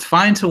 It's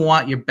fine to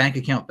want your bank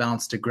account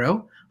balance to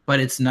grow, but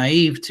it's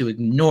naive to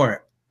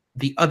ignore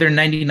the other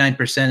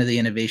 99% of the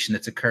innovation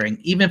that's occurring,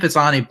 even if it's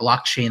on a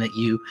blockchain that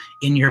you,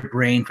 in your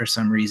brain for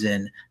some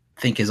reason,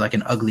 think is like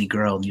an ugly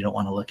girl and you don't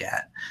want to look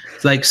at.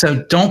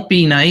 So don't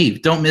be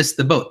naive. Don't miss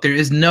the boat. There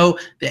is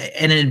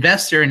an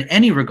investor in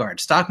any regard,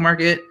 stock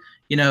market,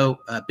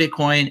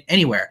 Bitcoin,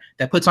 anywhere,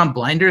 that puts on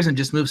blinders and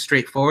just moves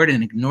straight forward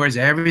and ignores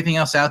everything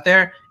else out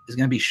there is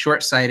going to be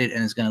short-sighted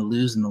and is going to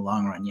lose in the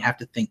long run. You have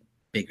to think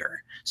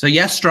bigger. So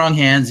yes, strong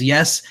hands,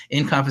 yes,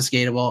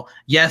 inconfiscatable,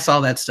 yes,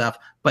 all that stuff,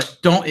 but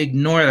don't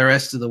ignore the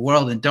rest of the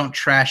world and don't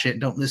trash it.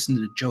 Don't listen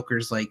to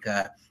jokers like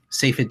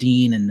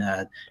Saifedean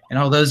and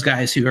all those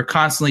guys who are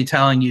constantly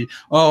telling you,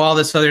 oh, all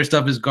this other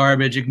stuff is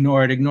garbage.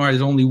 Ignore it. Ignore it.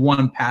 There's only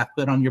one path.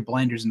 Put on your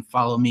blinders and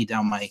follow me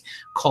down my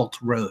cult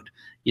road.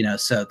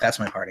 So that's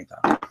my parting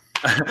thought.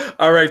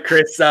 All right,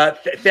 Chris.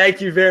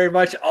 Thank you very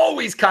much.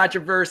 Always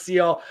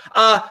controversial.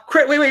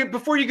 Chris, wait.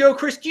 Before you go,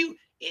 Chris,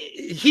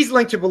 he's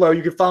linked to below.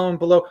 You can follow him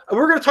below.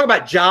 We're going to talk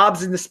about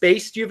jobs in the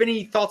space. Do you have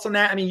any thoughts on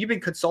that? I mean, you've been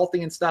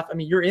consulting and stuff. I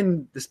mean, you're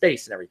in the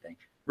space and everything.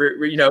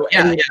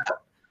 Any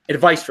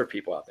advice for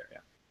people out there? Yeah.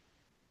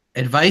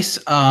 Advice,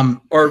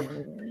 or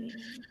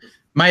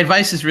my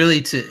advice is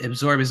really to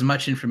absorb as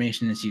much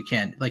information as you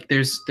can. Like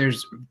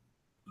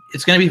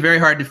it's going to be very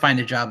hard to find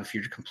a job if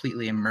you're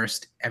completely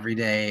immersed every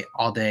day,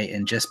 all day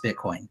in just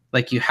Bitcoin.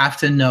 Like you have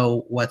to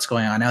know what's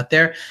going on out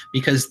there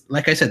because,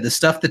 like I said, the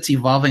stuff that's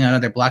evolving on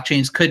other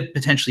blockchains could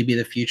potentially be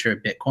the future of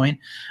Bitcoin.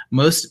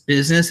 Most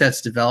business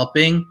that's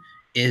developing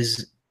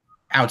is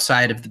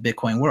outside of the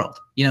Bitcoin world.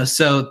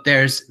 So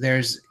there's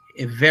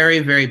a very,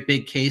 very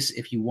big case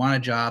if you want a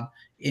job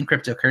in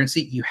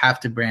cryptocurrency, you have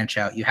to branch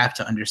out. You have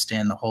to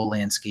understand the whole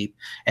landscape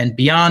and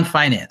beyond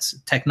finance,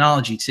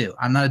 technology too.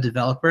 I'm not a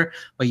developer,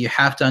 but you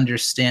have to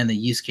understand the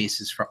use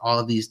cases for all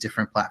of these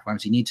different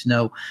platforms. You need to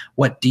know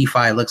what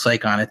DeFi looks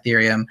like on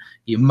Ethereum.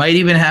 You might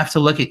even have to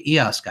look at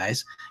EOS,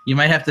 guys. You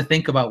might have to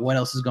think about what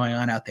else is going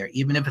on out there.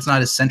 Even if it's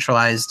not as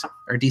centralized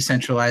or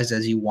decentralized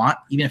as you want,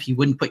 even if you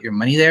wouldn't put your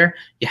money there,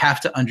 you have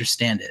to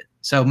understand it.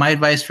 So my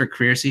advice for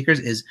career seekers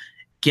is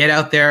get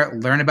out there,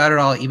 learn about it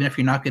all. Even if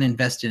you're not going to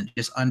invest in it,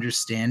 just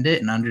understand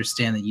it and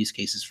understand the use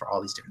cases for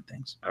all these different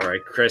things. All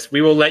right, Chris,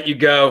 we will let you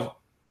go.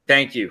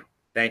 Thank you.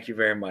 Thank you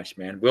very much,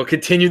 man. We'll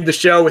continue the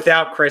show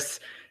without Chris.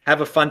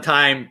 Have a fun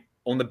time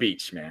on the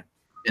beach, man.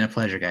 Been a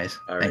pleasure, guys.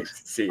 All right.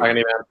 Thanks. See you. Bye,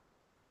 man.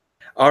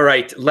 All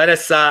right. Let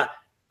us,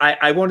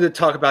 I wanted to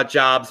talk about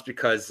jobs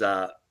because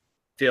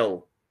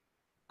Phil,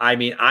 I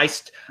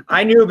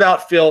knew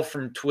about Phil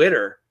from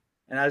Twitter.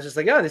 And I was just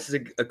like, oh, this is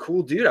a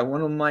cool dude. I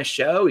want him on my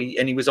show.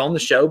 He was on the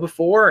show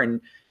before,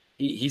 and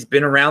he's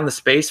been around the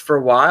space for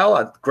a while.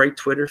 A great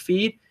Twitter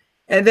feed.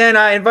 And then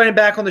I invited him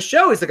back on the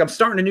show. He's like, I'm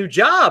starting a new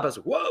job. I was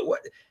like, whoa,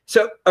 what?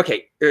 So,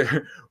 okay,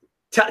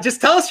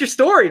 just tell us your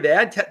story,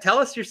 man. Tell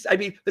us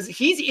because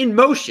he's in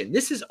motion.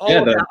 This is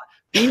all about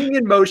being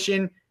in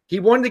motion. He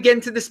wanted to get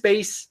into the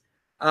space,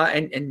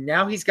 and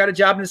now he's got a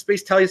job in the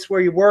space. Tell us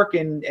where you work,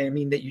 and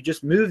that you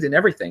just moved and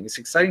everything. It's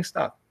exciting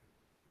stuff.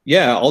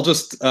 Yeah, I'll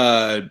just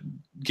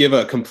give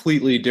a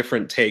completely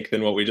different take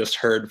than what we just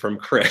heard from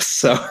Chris.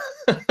 So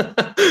it's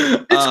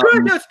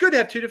good. No, it's good to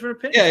have two different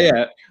opinions.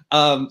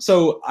 Yeah.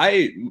 So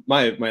my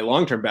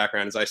long-term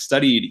background is I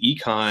studied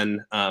econ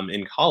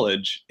in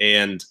college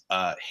and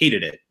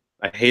hated it.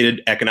 I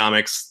hated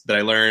economics that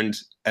I learned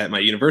at my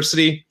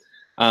university.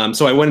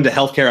 So I went into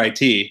healthcare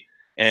IT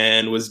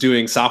and was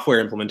doing software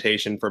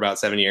implementation for about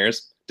 7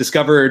 years.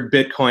 Discovered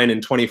Bitcoin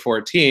in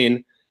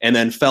 2014. And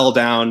then fell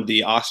down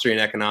the Austrian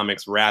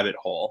economics rabbit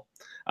hole.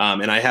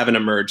 And I haven't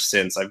emerged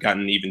since. I've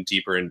gotten even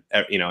deeper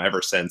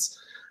ever since.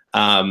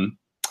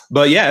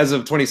 But yeah, as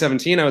of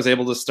 2017, I was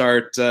able to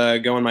start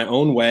going my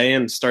own way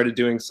and started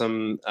doing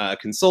some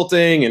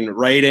consulting and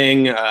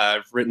writing.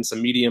 I've written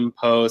some Medium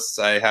posts.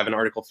 I have an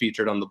article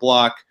featured on the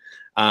block.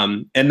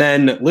 And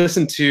then I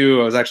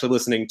was actually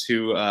listening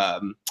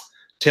to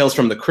Tales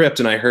from the Crypt,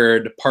 and I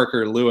heard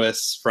Parker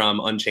Lewis from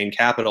Unchained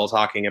Capital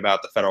talking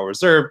about the Federal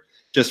Reserve.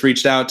 Just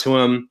reached out to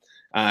him,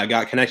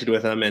 got connected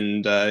with him,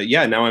 and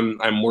now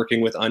I'm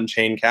working with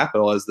Unchained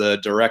Capital as the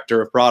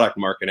director of product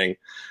marketing.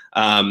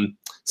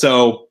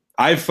 So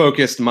I've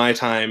focused my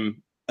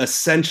time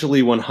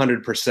essentially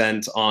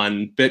 100%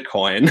 on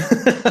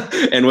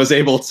Bitcoin, and was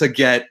able to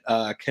get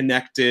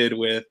connected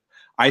with,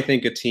 I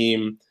think, a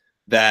team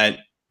that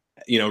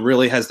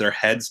really has their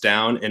heads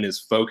down and is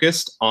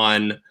focused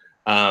on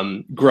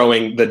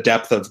growing the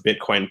depth of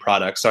Bitcoin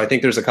products. So I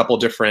think there's a couple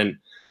different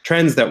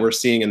trends that we're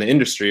seeing in the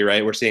industry,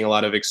 right? We're seeing a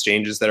lot of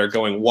exchanges that are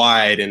going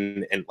wide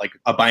and like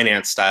a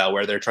Binance style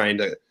where they're trying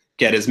to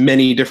get as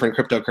many different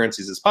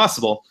cryptocurrencies as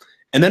possible.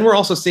 And then we're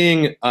also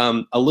seeing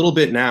a little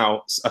bit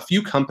now, a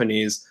few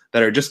companies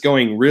that are just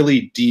going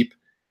really deep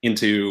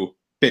into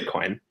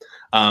Bitcoin.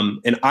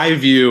 And I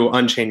view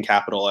Unchained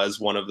Capital as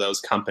one of those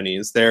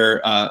companies.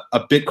 They're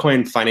a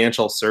Bitcoin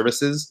financial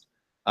services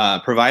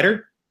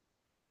provider.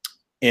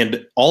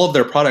 And all of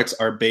their products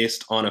are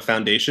based on a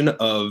foundation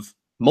of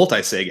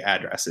multi-sig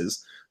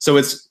addresses. So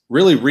it's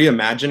really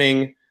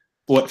reimagining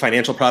what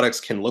financial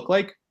products can look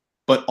like,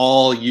 but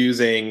all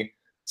using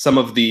some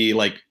of the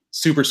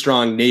super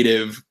strong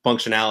native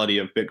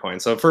functionality of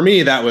Bitcoin. So for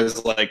me, that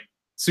was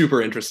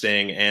super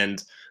interesting.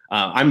 And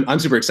I'm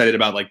super excited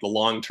about the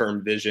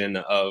long-term vision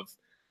of,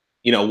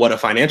 what a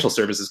financial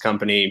services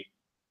company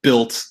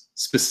built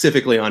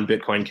specifically on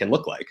Bitcoin can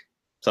look like.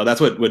 So that's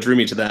what drew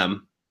me to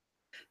them.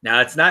 Now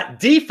it's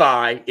not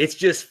DeFi, it's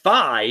just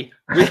Fi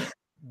with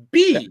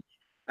B.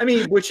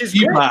 Which is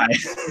great.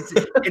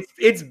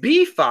 It's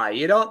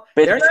BFi.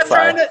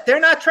 They're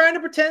not trying to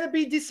pretend to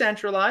be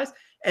decentralized.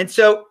 And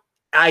so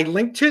I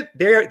linked to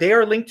there. They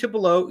are linked to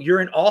below.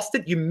 You're in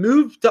Austin. You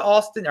moved to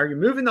Austin, or you're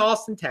moving to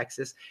Austin,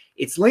 Texas.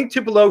 It's linked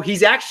to below.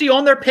 He's actually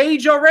on their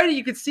page already.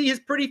 You can see his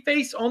pretty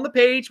face on the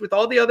page with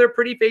all the other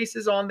pretty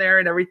faces on there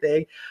and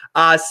everything.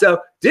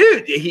 So,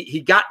 dude,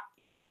 he's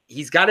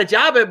got a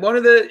job at one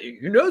of the.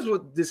 Who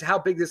knows how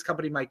big this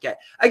company might get?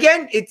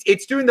 Again,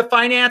 it's doing the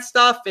finance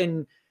stuff,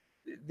 and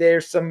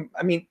there's some.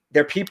 I mean,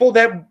 there are people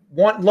that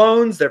want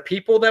loans. There are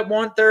people that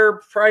want their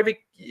private,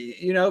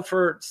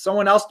 for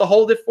someone else to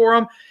hold it for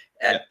them.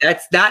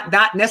 That's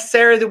not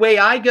necessarily the way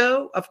I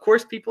go. Of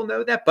course, people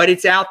know that, but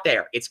it's out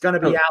there. It's going to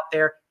be out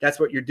there. That's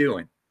what you're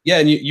doing. Yeah,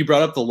 and you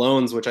brought up the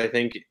loans, which I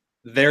think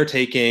they're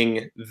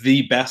taking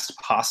the best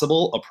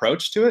possible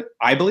approach to it,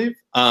 I believe,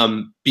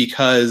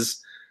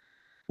 because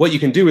what you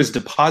can do is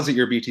deposit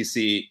your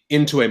BTC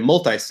into a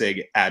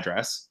multi-sig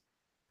address.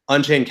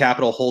 Unchained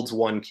Capital holds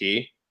one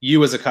key.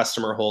 You as a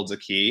customer holds a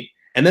key.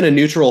 And then a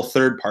neutral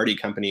third-party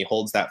company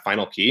holds that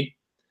final key.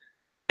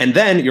 And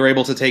then you're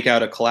able to take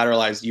out a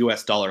collateralized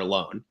US dollar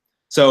loan.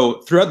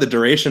 So throughout the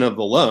duration of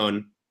the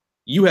loan,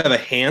 you have a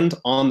hand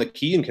on the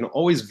key and can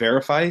always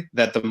verify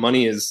that the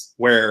money is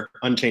where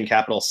Unchained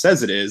Capital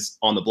says it is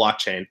on the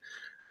blockchain.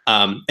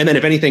 And then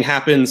if anything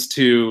happens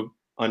to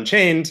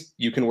Unchained,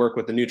 you can work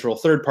with a neutral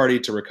third party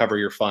to recover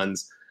your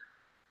funds.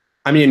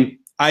 I mean,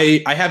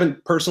 I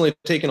haven't personally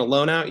taken a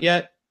loan out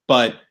yet,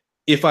 but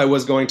if I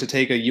was going to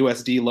take a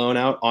USD loan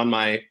out on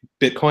my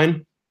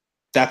Bitcoin,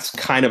 that's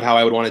kind of how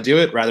I would want to do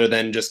it, rather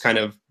than just kind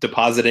of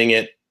depositing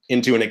it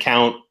into an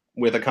account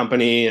with a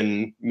company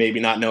and maybe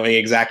not knowing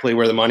exactly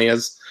where the money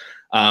is.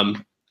 I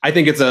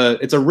think it's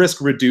a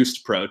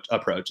risk-reduced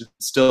approach. It's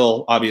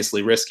still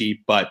obviously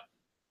risky, but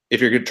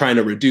if you're trying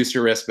to reduce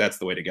your risk, that's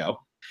the way to go.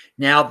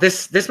 Now,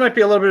 this might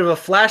be a little bit of a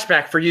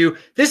flashback for you.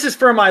 This is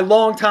for my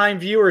longtime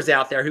viewers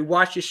out there who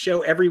watch this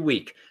show every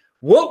week.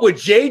 What would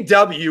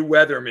J.W.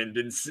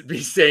 Weatherman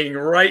be saying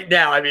right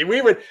now? I mean,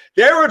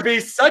 there would be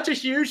such a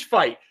huge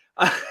fight.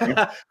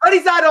 But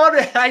he's not on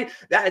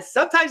it.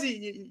 Sometimes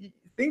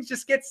things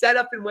just get set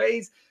up in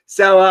ways.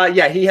 So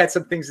he had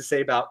some things to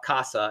say about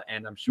Casa,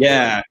 and I'm sure.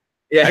 Yeah.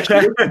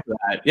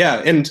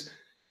 Yeah, and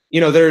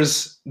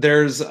there's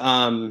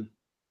a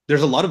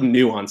lot of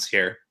nuance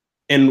here,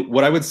 and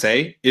what I would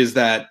say is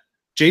that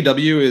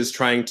JW is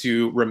trying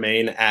to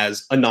remain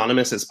as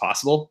anonymous as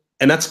possible,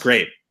 and that's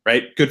great,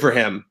 right? Good for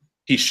him.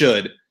 He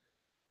should.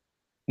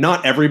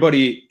 Not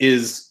everybody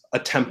is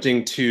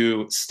attempting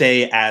to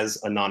stay as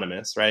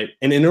anonymous, right?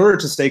 And in order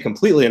to stay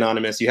completely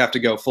anonymous, you have to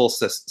go full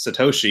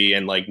Satoshi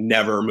and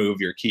never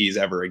move your keys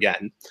ever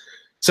again.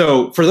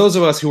 So for those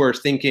of us who are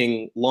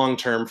thinking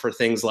long-term for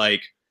things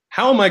like,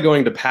 how am I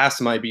going to pass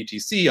my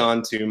BTC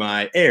on to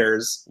my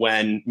heirs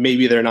when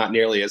maybe they're not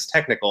nearly as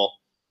technical?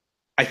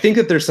 I think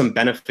that there's some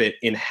benefit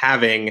in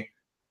having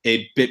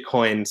a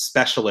Bitcoin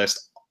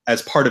specialist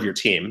as part of your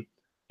team.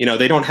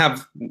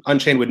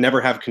 Unchained would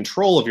never have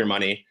control of your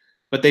money,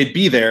 but they'd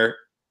be there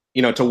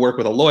to work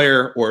with a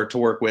lawyer or to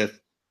work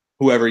with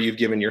whoever you've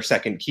given your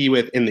second key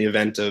with in the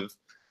event of,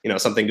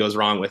 something goes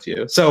wrong with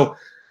you. So,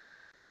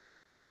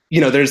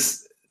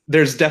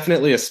 there's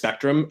definitely a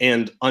spectrum,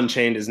 and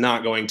Unchained is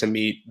not going to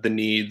meet the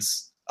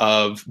needs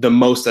of the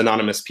most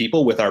anonymous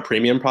people with our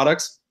premium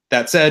products.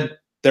 That said,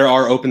 there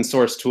are open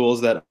source tools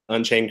that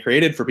Unchained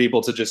created for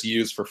people to just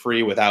use for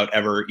free without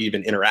ever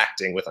even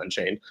interacting with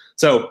Unchained.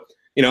 So,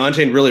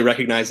 Unchained really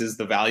recognizes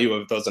the value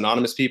of those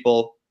anonymous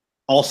people,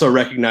 also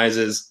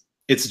recognizes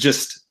it's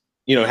just,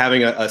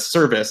 having a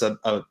service,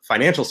 a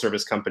financial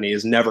service company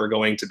is never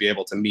going to be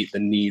able to meet the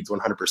needs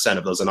 100%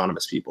 of those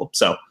anonymous people.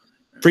 So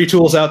free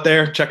tools out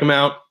there, check them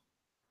out.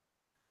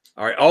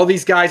 All right. All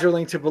these guys are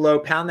linked to below.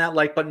 Pound that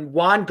like button.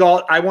 Juan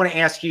Galt, I want to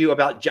ask you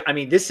about,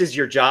 this is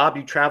your job.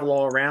 You travel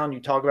all around. You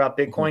talk about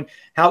Bitcoin.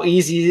 Mm-hmm. How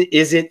easy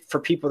is it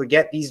for people to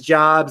get these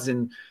jobs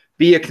and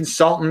be a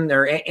consultant,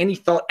 or any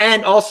thought?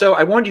 And also,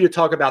 I wanted you to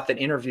talk about that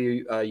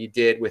interview you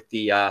did with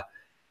the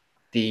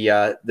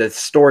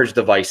storage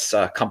device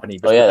company.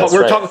 Oh, yeah,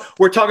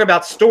 we're talking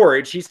about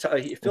storage.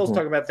 Phil's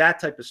talking about that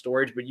type of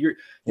storage, but you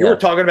were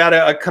talking about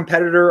a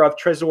competitor of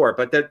Trezor.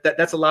 But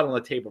that's a lot on the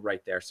table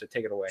right there. So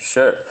take it away.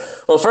 Sure.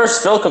 Well,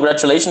 first, Phil,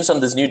 congratulations on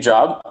this new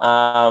job.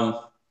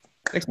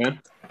 Thanks, man.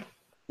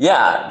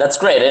 Yeah, that's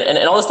great. And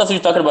all the stuff you're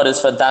talking about is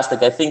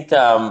fantastic. I think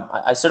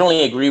I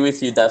certainly agree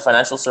with you that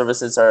financial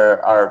services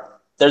are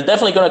they're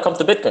definitely going to come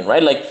to Bitcoin,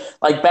 right?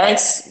 Like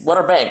banks, what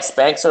are banks?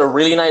 Banks are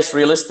really nice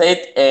real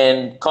estate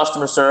and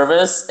customer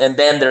service, and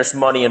then there's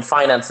money and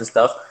finance and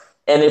stuff.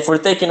 And if we're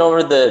taking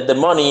over the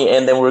money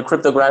and then we're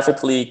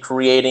cryptographically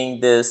creating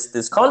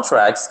these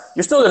contracts,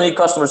 you're still going to need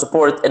customer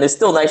support, and it's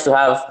still nice to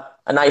have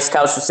a nice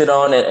couch to sit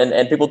on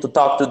and people to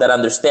talk to that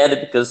understand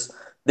it, because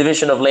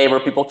division of labor,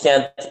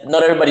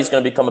 not everybody's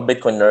going to become a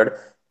Bitcoin nerd.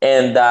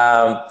 And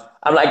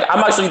I'm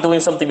actually doing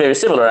something very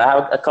similar. I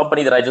have a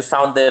company that I just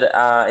founded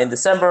in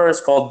December. It's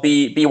called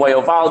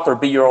BYO Vault, or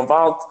Be Your Own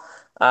Vault.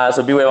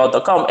 So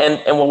BYOVault.com.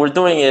 And what we're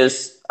doing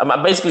is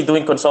I'm basically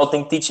doing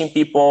consulting, teaching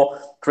people,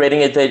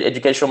 creating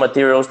educational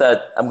materials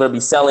that I'm going to be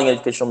selling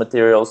educational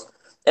materials.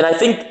 And I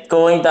think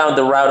going down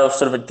the route of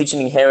sort of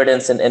teaching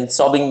inheritance and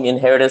solving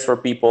inheritance for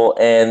people,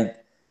 and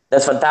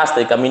that's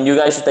fantastic. I mean, you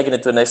guys are taking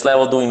it to the next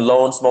level, doing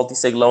loans,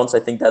 multi-sig loans. I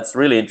think that's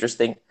really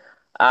interesting.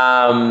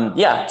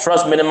 Yeah,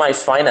 trust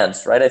minimize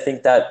finance, right? I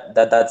think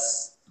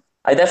that's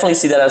I definitely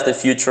see that as the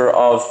future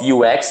of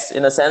UX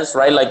in a sense,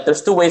 right? Like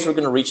there's two ways we're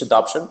going to reach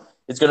adoption.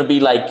 It's going to be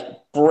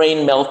like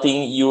brain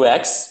melting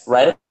UX,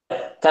 right?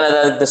 Kind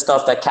of the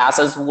stuff that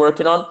Casa's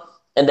working on.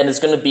 And then it's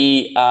going to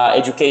be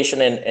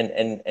education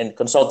and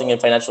consulting and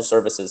financial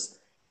services.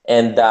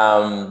 And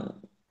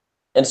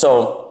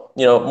so,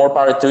 more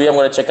power to you. I'm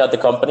going to check out the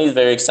company. It's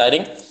very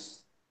exciting.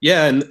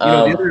 Yeah, and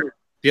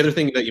the other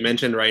thing that you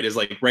mentioned, right, is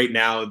like right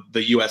now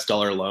the US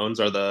dollar loans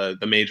are the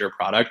major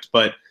product,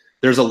 but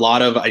there's a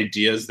lot of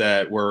ideas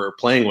that we're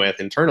playing with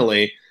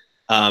internally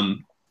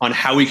on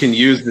how we can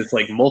use this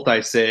like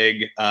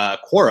multi-sig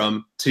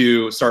quorum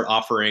to start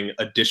offering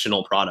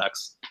additional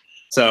products.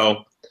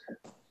 So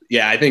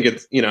yeah, I think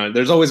it's,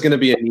 there's always going to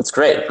be a need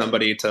for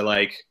somebody to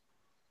like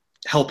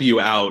help you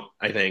out.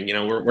 I think,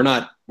 we're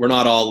not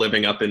all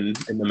living up in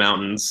the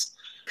mountains.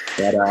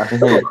 But,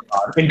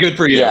 and good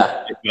for you.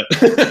 Yeah.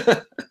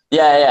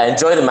 Yeah.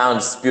 Enjoy the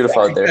mountains. It's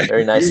beautiful out there.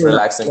 Very nice,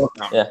 relaxing.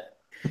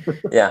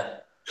 Yeah.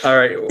 All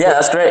right. Yeah,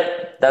 that's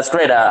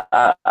great.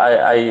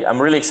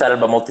 I'm really excited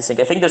about multisig.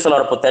 I think there's a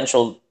lot of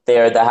potential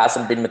there that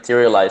hasn't been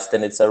materialized,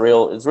 and it's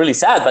really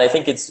sad. But I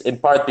think it's in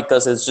part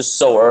because it's just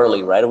so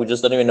early, right? We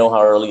just don't even know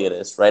how early it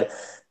is, right?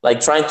 Like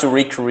trying to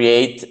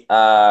recreate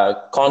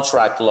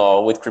contract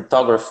law with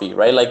cryptography,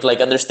 right? Like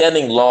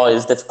understanding law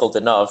is difficult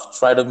enough.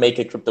 Try to make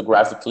it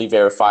cryptographically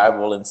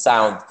verifiable and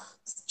sound,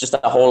 just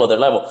a whole other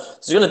level. So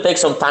it's going to take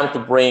some time to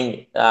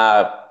bring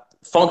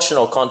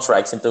functional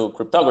contracts into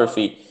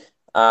cryptography.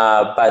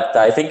 But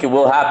I think it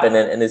will happen,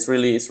 and it's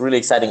really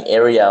exciting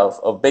area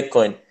of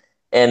Bitcoin.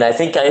 And I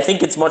think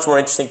it's much more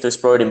interesting to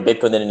explore it in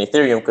Bitcoin than in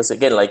Ethereum, because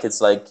again, like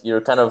it's like you're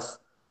kind of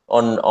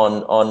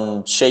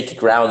on shaky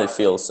ground. It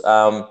feels.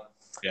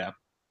 Yeah.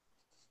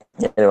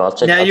 Anyway, I'll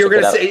check. Now you were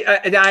going to say.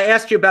 I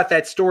asked you about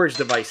that storage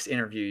device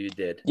interview you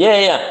did.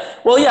 Yeah.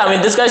 Well, yeah. I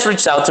mean, this guy's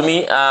reached out to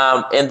me,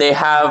 and they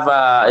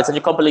have it's a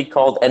new company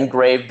called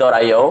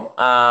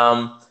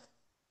Engrave.io.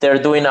 They're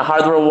doing a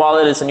hardware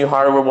wallet. It's a new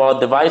hardware wallet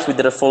device. We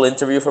did a full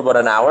interview for about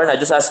an hour, and I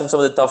just asked them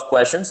some of the tough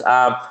questions.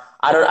 I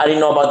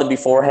didn't know about them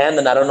beforehand,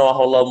 and I don't know a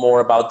whole lot more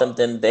about them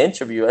than the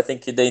interview. I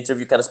think the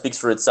interview kind of speaks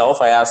for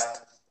itself. I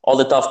asked all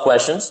the tough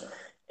questions,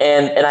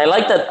 and I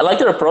like that. I like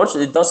their approach.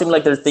 It does seem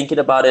like they're thinking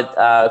about it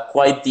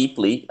quite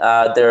deeply.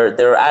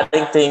 They're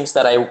adding things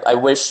that I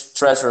wish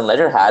Trezor and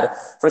Ledger had.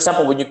 For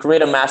example, when you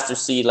create a master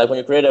seed, like when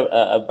you create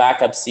a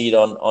backup seed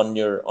on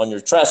your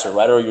Trezor,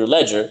 right, or your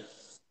Ledger.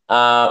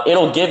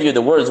 It'll give you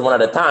the words one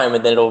at a time,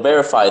 and then it'll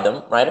verify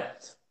them, right?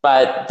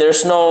 But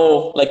there's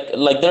no like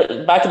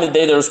there back in the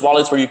day, there was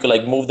wallets where you could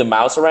like move the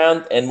mouse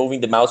around, and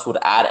moving the mouse would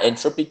add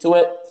entropy to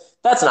it.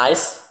 That's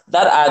nice.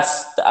 That adds.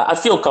 I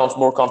feel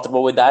more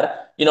comfortable with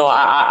that.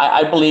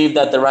 I believe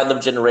that the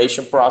random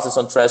generation process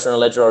on Trezor and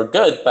Ledger are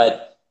good,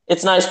 but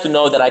it's nice to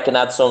know that I can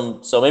add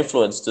some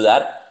influence to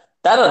that.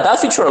 That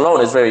feature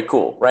alone is very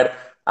cool, right?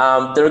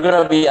 They're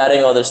gonna be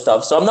adding other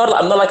stuff. So I'm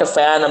not like a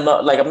fan. I'm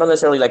not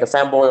necessarily like a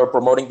fanboy or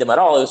promoting them at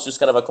all. It was just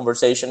kind of a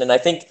conversation. And I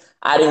think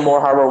adding more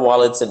hardware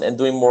wallets and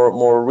doing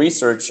more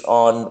research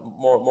on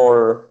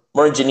more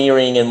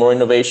engineering and more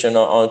innovation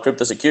on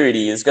crypto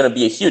security is going to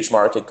be a huge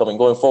market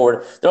going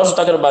forward. They're also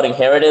talking about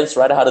inheritance,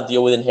 right? How to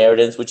deal with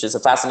inheritance, which is a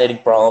fascinating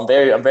problem.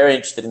 I'm very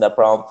interested in that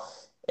problem.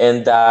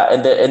 And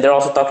they're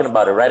also talking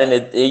about it, right? And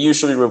it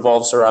usually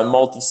revolves around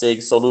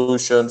multi-sig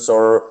solutions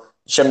or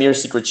Shamir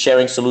secret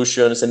sharing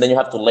solutions, and then you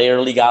have to layer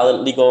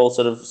legal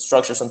sort of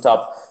structures on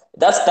top.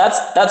 That's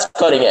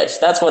cutting edge.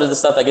 That's what is the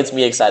stuff that gets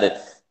me excited.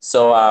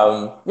 So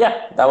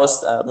that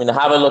was.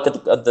 Have a look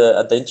at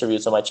the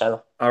interviews on my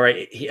channel. All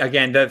right.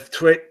 Again,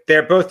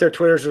 both their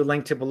Twitters are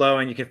linked to below,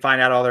 and you can find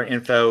out all their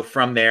info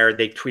from there.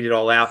 They tweet it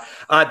all out.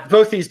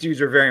 Both these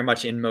dudes are very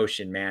much in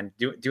motion, man,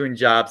 doing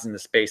jobs in the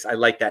space. I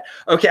like that.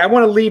 Okay, I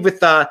want to leave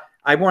with.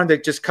 I wanted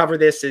to just cover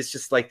this. It's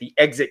just like the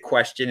exit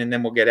question, and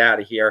then we'll get out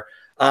of here.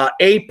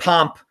 A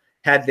Pomp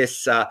had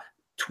this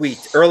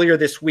tweet earlier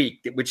this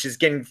week, which is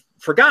getting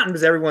forgotten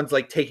because everyone's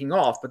like taking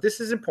off, but this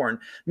is important.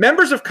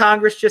 Members of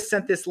Congress just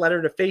sent this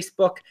letter to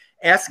Facebook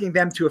asking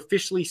them to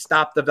officially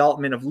stop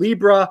development of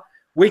Libra.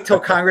 Wait till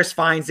Congress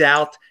finds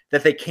out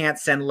that they can't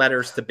send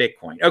letters to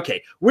Bitcoin.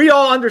 Okay, we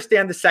all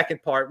understand the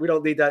second part. We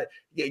don't need to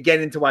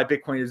get into why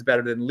Bitcoin is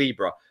better than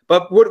Libra.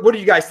 But what do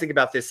you guys think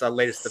about this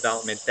latest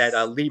development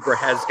that Libra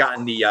has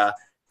gotten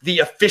the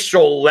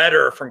official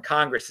letter from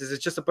Congress? Is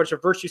it just a bunch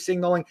of virtue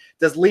signaling?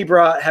 Does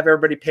Libra have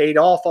everybody paid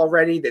off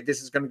already that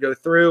this is going to go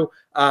through?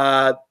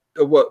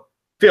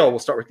 Phil, we'll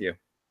start with you.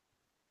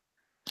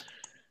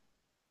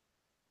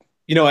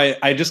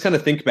 I just kind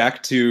of think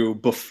back to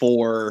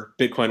before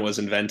Bitcoin was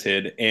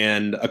invented,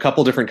 and a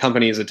couple different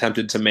companies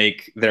attempted to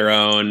make their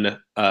own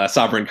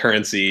sovereign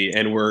currency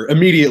and were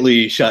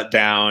immediately shut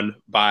down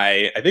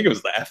by, I think it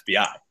was the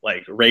FBI,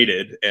 like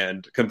raided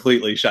and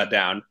completely shut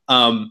down.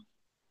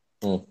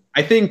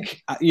 I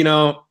think,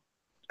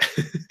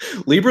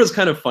 Libra is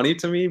kind of funny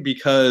to me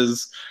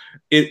because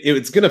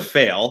it's going to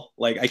fail.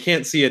 Like, I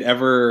can't see it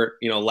ever,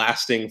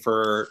 lasting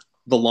for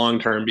the long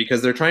term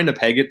because they're trying to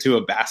peg it to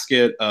a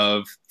basket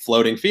of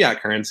floating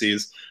fiat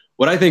currencies.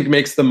 What I think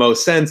makes the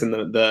most sense, and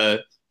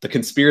the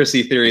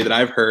conspiracy theory that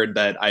I've heard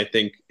that I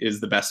think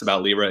is the best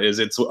about Libra, is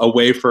it's a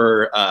way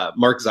for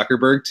Mark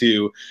Zuckerberg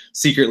to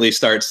secretly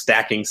start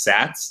stacking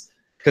sats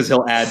because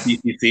he'll add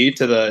BTC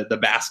to the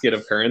basket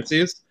of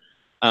currencies.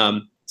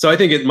 So I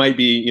think it might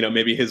be,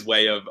 maybe his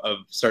way of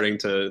starting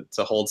to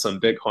hold some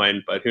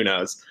Bitcoin, but who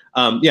knows?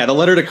 Yeah, the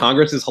letter to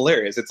Congress is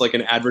hilarious. It's like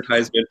an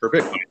advertisement for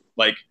Bitcoin.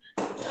 Like,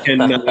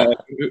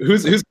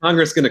 who's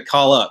Congress going to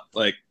call up?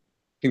 Like,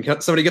 can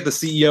somebody get the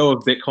CEO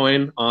of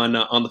Bitcoin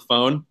on the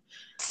phone?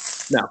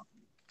 No.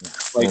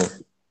 Like,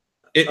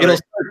 it'll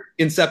start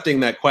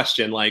incepting that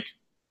question. Like,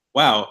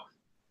 wow,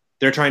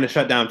 they're trying to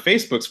shut down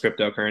Facebook's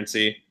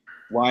cryptocurrency.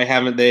 Why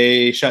haven't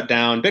they shut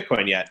down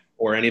Bitcoin yet,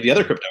 or any of the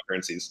other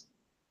cryptocurrencies?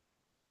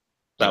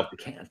 So we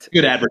can't.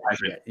 Good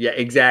advertisement. Yeah,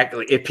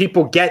 exactly. If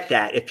people get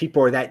that, if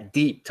people are that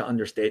deep to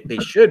understand, they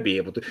should be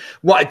able to.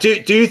 What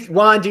do you,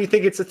 Juan? Do you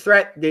think it's a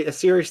threat, a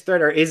serious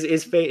threat, or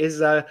is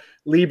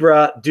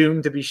Libra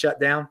doomed to be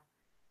shut down?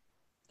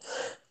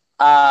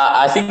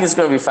 I think it's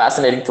going to be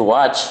fascinating to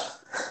watch.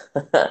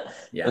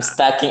 Yeah. I'm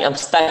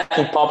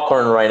stacking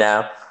popcorn right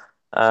now.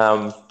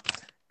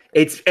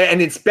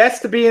 It's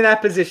best to be in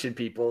that position,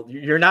 people.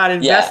 You're not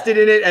invested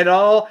in it at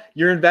all.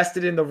 You're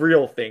invested in the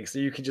real thing. So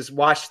you can just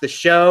watch the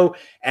show.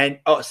 And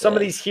some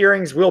of these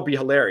hearings will be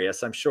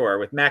hilarious, I'm sure,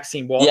 with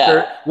Maxine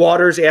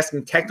Waters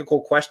asking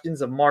technical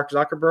questions of Mark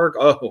Zuckerberg.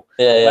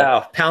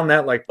 Wow. Pound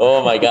that like.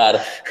 Oh my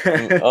God.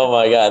 Oh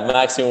my God.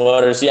 Maxine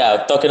Waters.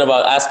 Yeah.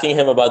 Asking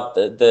him about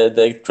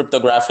the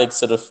cryptographic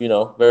sort of,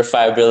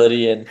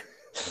 verifiability and.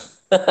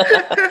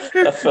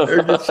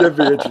 It should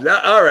be interesting.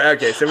 All right.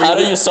 Okay. So how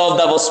do you solve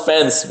double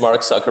spends, Mark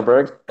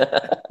Zuckerberg?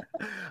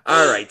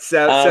 All right.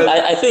 So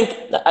I think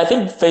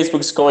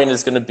Facebook's coin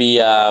is going to be.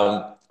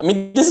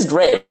 This is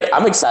great.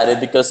 I'm excited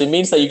because it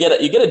means that you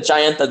get a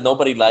giant that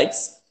nobody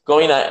likes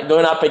going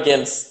up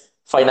against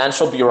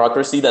financial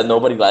bureaucracy that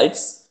nobody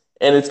likes,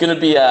 and it's going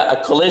to be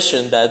a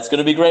collision that's going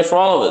to be great for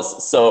all of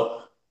us.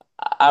 So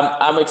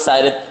I'm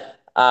excited.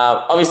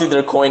 Obviously,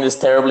 their coin is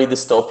terribly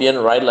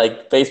dystopian, right?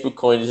 Like, Facebook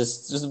coin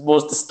is just the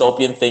most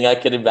dystopian thing I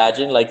could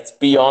imagine. Like, it's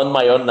beyond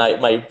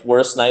my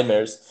worst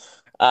nightmares.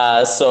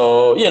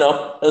 So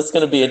it's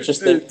going to be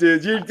interesting.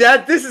 Dude,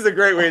 this is a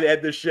great way to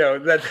end the show.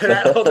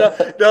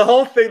 The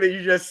whole thing that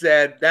you just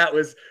said, that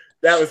was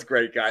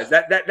great, guys.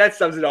 That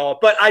sums it all.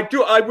 But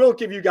I will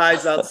give you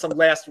guys some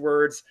last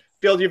words.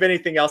 Phil, do you have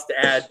anything else to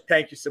add?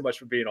 Thank you so much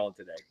for being on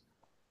today.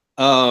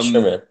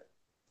 Sure, man.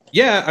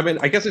 Yeah,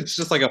 I guess it's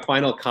just like a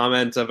final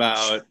comment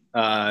about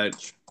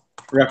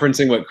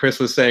referencing what Chris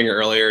was saying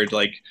earlier.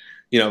 Like,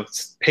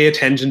 pay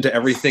attention to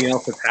everything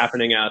else that's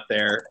happening out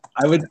there.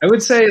 I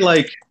would say,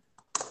 like,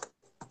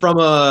 from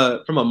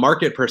a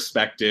market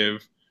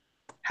perspective,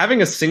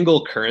 having a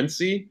single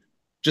currency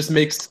just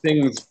makes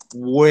things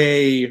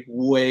way,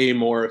 way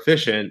more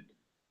efficient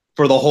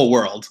for the whole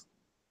world.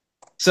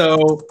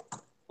 So,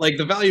 like,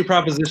 the value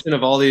proposition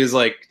of all these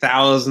like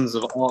thousands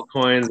of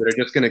altcoins that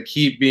are just going to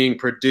keep being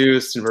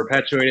produced and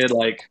perpetuated,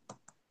 like,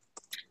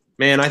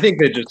 man, I think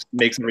that just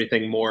makes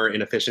everything more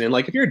inefficient. And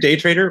like, if you're a day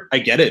trader, I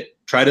get it.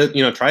 Try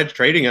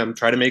trading them,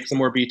 try to make some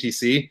more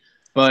BTC.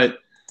 But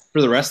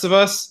for the rest of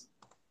us,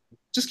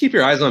 just keep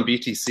your eyes on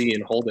BTC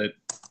and hold it.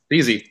 It's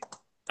easy.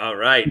 All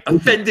right.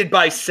 Offended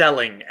by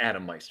selling,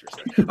 Adam Meister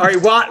said. All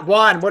right,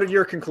 Juan, what are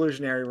your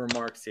conclusionary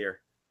remarks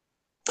here?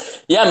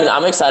 Yeah,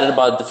 I'm excited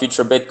about the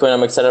future of Bitcoin.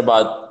 I'm excited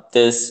about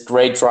this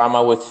great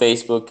drama with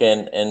Facebook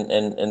and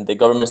the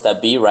governments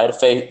that be, right?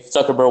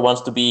 Zuckerberg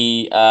wants to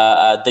be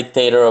a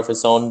dictator of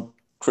his own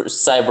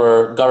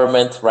cyber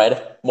government,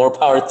 right? More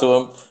power to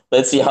him.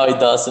 Let's see how he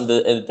does in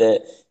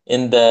the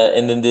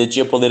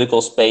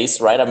geopolitical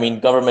space,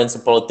 right? Governments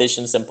and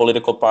politicians and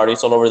political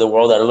parties all over the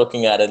world are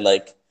looking at it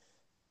like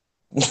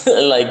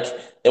like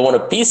they want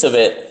a piece of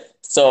it.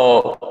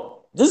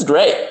 So this is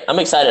great. I'm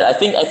excited. I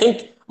think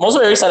I'm also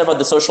very excited about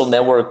the social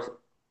network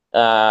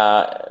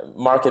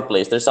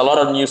marketplace. There's a lot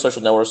of new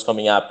social networks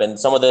coming up, and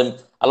a lot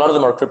of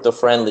them are crypto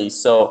friendly.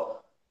 So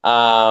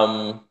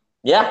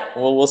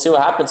we'll see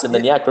what happens, and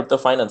then crypto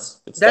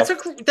finance. That's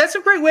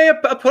a great way of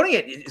putting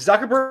it.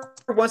 Zuckerberg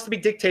wants to be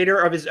dictator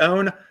of his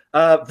own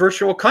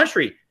virtual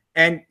country,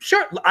 and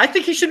sure, I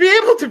think he should be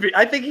able to be.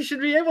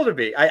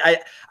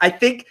 I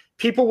think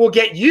people will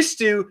get used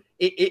to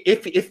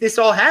if this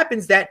all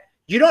happens that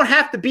you don't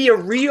have to be a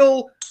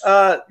real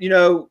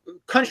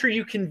country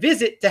you can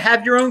visit to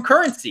have your own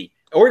currency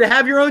or to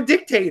have your own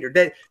dictator.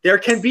 That there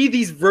can be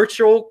these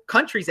virtual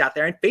countries out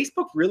there, and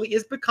Facebook really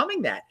is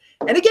becoming that.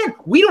 And again,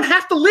 we don't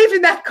have to live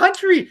in that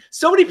country.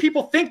 So many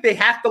people think they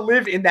have to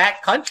live in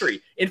that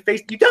country. In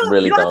Facebook, you don't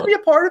have to be a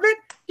part of it.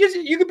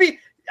 You could be.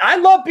 I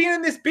love being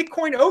in this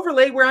Bitcoin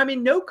overlay where I'm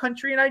in no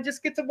country and I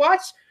just get to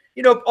watch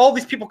you know, all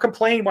these people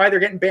complain why they're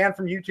getting banned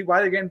from YouTube, why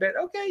they're getting banned.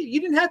 Okay,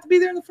 you didn't have to be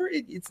there in the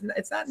first.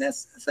 It's not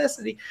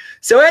necessity.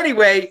 So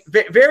anyway,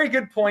 very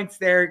good points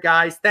there,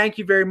 guys. Thank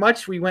you very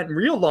much. We went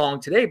real long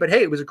today, but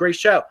hey, it was a great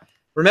show.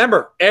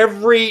 Remember,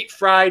 every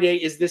Friday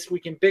is This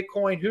Week in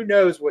Bitcoin. Who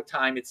knows what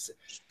time it's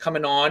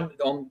coming on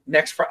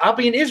next Friday. I'll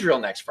be in Israel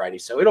next Friday,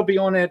 so it'll be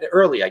on it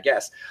early, I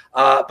guess.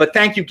 But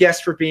thank you,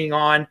 guests, for being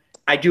on.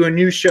 I do a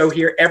new show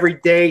here every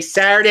day.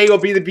 Saturday will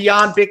be the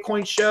Beyond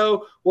Bitcoin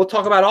show. We'll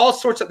talk about all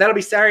sorts of – that'll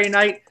be Saturday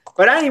night.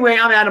 But anyway,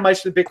 I'm Adam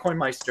Meister, the Bitcoin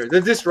Meister,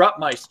 the Disrupt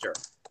Meister.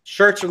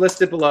 Shirts are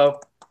listed below.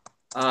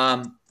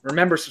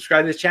 Remember,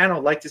 subscribe to this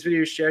channel, like this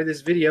video, share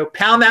this video,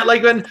 pound that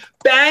like button,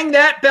 bang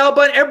that bell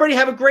button. Everybody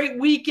have a great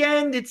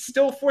weekend. It's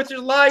still 4th of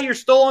July. You're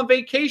still on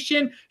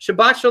vacation.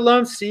 Shabbat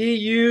shalom. See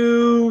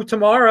you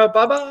tomorrow.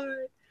 Bye-bye.